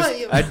Yeah,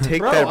 it. I'd take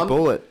Bro, that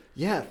bullet.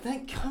 Yeah,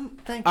 thank you.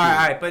 All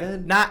right,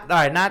 but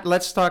not.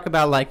 Let's talk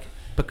about like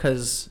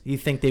because you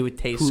think they would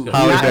taste good.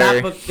 Halle Not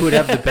Berry. who would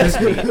have the best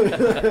meat.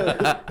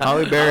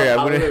 Halle Berry,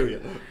 I wouldn't.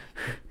 Hallelujah.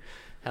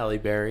 Halle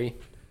Berry.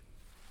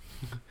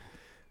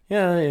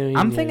 Yeah,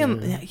 I'm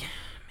thinking, man,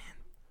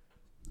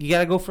 you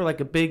gotta go for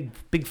like a big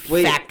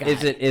Wait, fat guy.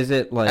 is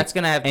it like That's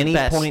gonna have the any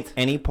best.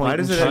 any Why point in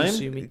does it time? have-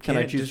 you Can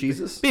I can't choose just-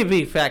 Jesus? be a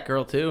big fat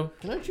girl too?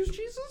 Can I choose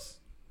Jesus?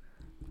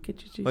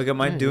 Like,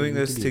 am I Yeah, doing you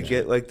this could to do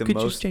get like the Could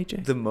you most,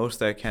 JJ? the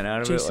most I can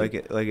out of JC?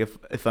 it? Like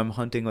if I'm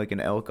hunting like an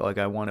elk, like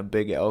I want a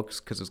big elk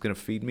because it's gonna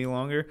feed me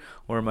longer,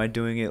 or am I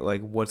doing it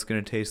like what's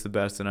gonna taste the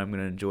best and I'm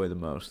gonna enjoy the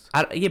most?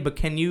 Yeah, but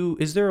can you?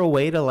 Is there a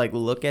way to like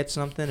look at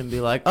something and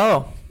be like,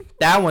 oh,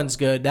 that one's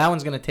good. That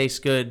one's gonna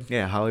taste good.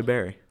 Yeah, Halle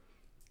Berry.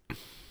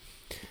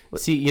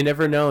 See, you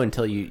never know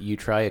until you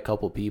try a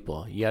couple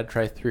people. You gotta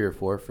try 3 or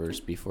 4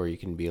 first before you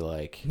can be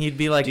like. You'd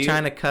be like Do you-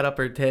 trying to cut up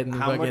her tit and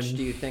How fucking. much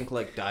do you think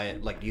like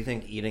diet? Like, do you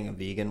think eating a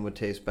vegan would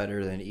taste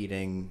better than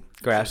eating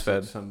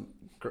Grass-fed. Some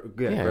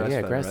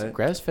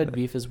Grass-fed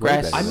beef is way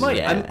Grass- better. I than might,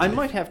 that. I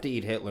might have to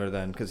eat Hitler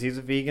then, because he's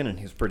a vegan and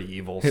he's pretty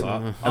evil. So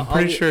I'm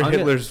pretty sure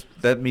Hitler's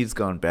that meat's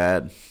gone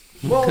bad.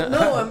 Well,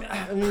 no,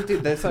 I mean,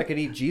 dude, that's I could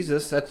eat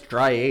Jesus. That's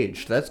dry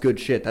aged. That's good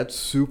shit. That's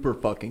super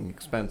fucking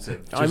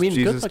expensive. I mean,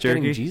 Jesus good luck jerky?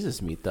 getting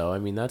Jesus meat though. I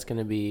mean, that's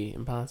gonna be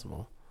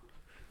impossible.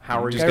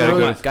 How are you? Just Guy gotta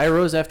rose, guy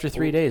rose after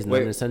 3 days and Wait.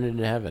 then ascended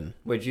into heaven.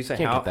 Wait, did you say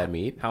Can't how? get that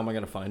meat. How am I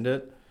gonna find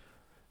it?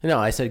 No,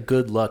 I said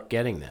good luck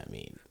getting that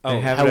meat. They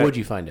have how it would at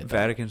you find it, though?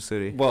 Vatican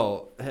City.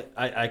 Well,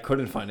 I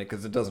couldn't find it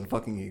because it doesn't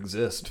fucking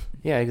exist.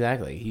 Yeah,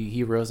 exactly.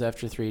 He rose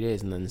after 3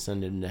 days and then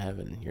ascended into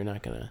heaven. You're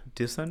not gonna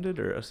Descended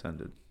or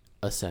ascended?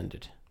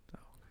 ascended.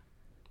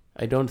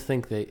 I don't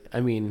think they.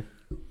 I mean,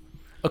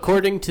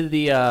 according to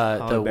the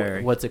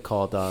Berry. what's it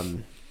called?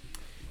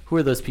 Who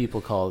are those people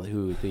called?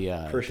 Who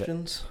the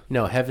Christians?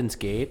 no, Heaven's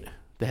Gate.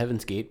 The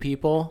Heaven's Gate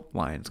people.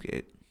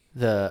 Lionsgate.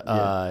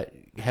 The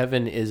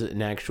heaven is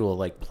an actual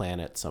like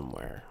planet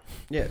somewhere.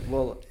 Yeah.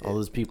 Well, All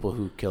those people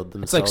who killed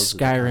It's like themselves.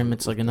 Skyrim.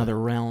 It's like another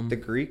realm. the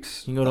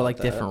Greeks. You can go to thought like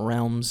that. different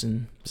realms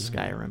in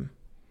Skyrim.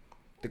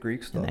 The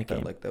Greeks in thought that that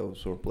game. like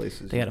those were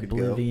places They you got could go.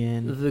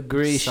 Oblivion. The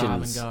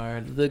Grecians.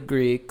 Sovngarde. The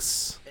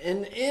Greeks.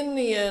 And in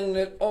the end,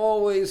 it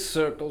always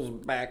circles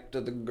back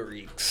to the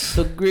Greeks.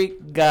 The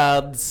Greek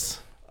gods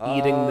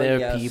eating Ah, their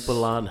yes.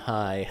 people on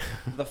high.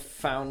 The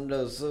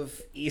founders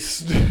of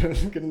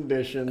Eastern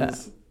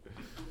conditions.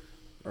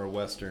 Or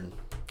Western.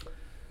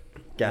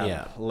 God,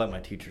 Yeah. I let my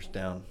teachers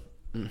down.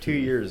 2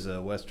 years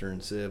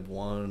Western Civ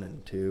 1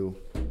 and 2.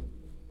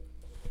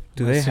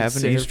 Do they have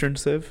an Civ. Eastern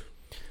Civ?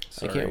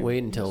 I can't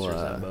wait until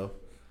Mr. Zembo.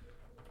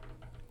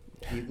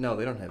 No,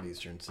 they don't have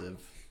Eastern Civ.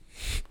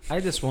 I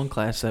had this one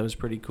class that was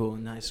pretty cool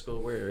in high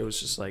school where it was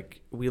just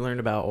like we learned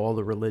about all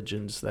the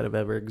religions that have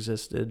ever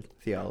existed.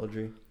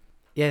 Theology.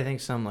 Yeah, I think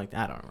something like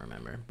that. I don't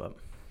remember, but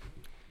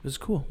it was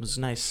cool. It was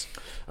nice.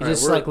 You All right,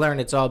 just we're- like learn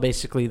it's all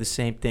basically the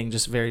same thing,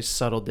 just very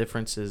subtle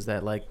differences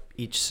that like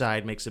each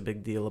side makes a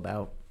big deal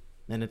about,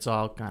 and it's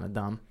all kind of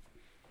dumb.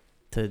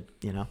 To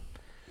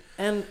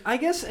And I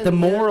guess the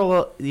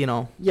moral,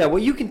 Yeah,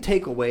 what you can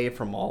take away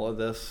from all of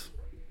this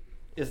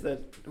is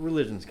that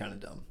religion's kind of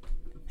dumb.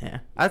 yeah,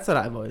 that's what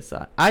I've always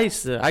thought.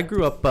 I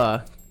grew up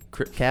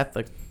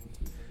Catholic.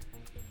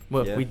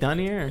 What Yeah. we done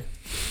here?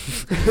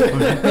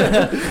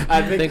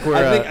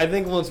 I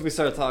think once we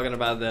start talking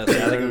about this,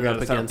 I think we're up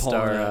gonna start against pulling.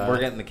 our, We're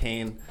getting the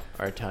cane.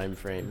 our time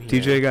frame. Here.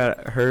 DJ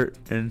got hurt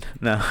and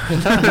no.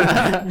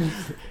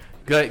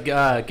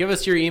 Give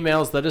us your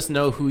emails. Let us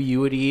know who you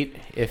would eat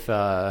if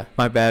My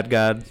bad,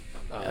 God.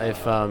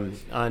 on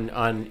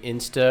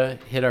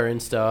Insta, hit our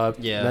Insta up.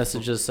 Yeah.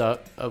 Message us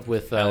up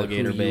with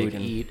Alligator who bacon. you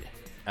would eat.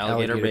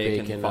 Alligator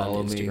bacon. on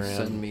Follow me. Instagram,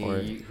 Send me or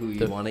who you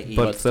the want to eat.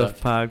 butt But Stuff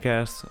stuff.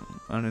 Podcast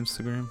on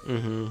Instagram.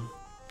 Mm-hmm.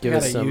 Give got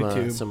us a some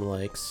YouTube. some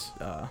likes.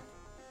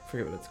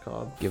 Forget what it's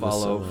called. Give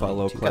Follow us some,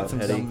 follow two Got some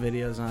Club dumb Heady.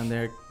 videos on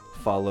there.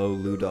 Follow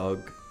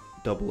Ludog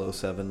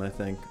 007, I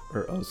think,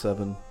 or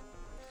 07.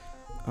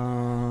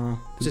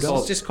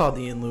 It's just called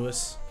Ian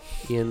Lewis.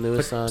 Ian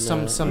Lewis But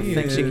on some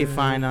things you can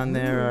find on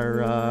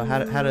there are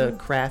how to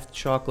craft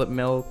chocolate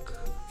milk,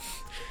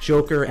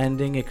 Joker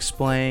ending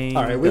explained.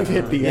 All right, we've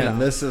hit the you end.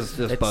 know, This is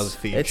just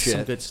BuzzFeed it's shit.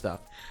 some good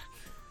stuff.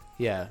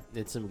 Yeah,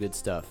 it's some good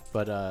stuff.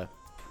 But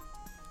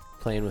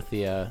playing with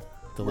the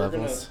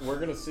levels. We're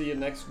gonna see you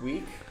next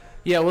week.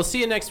 Yeah, we'll see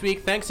you next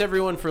week. Thanks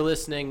everyone for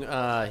listening.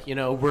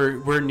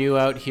 We're new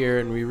out here,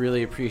 and we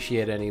really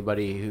appreciate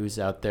anybody who's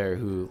out there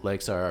who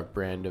likes our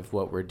brand of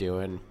what we're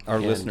doing. Our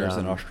And, listeners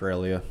in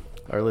Australia.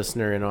 Our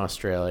listener in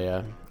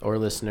Australia, or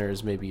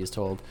listeners maybe is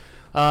told.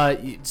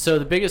 So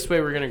the biggest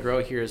way we're gonna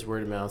grow here is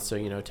word of mouth.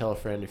 So tell a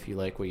friend if you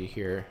like what you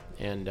hear,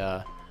 and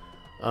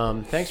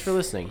thanks for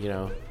listening.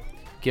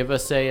 Give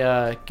us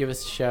a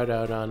shout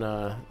out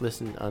on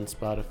listen on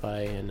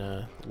Spotify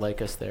and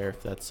like us there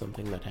if that's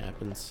something that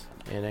happens,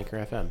 and Anchor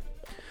FM.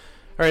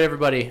 All right,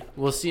 everybody,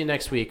 we'll see you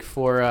next week.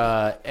 For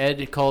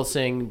Ed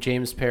Colsing,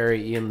 James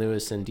Perry, Ian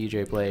Lewis, and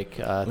DJ Blake,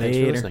 thanks for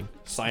Later. listening.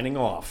 Signing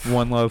off.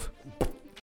 One love.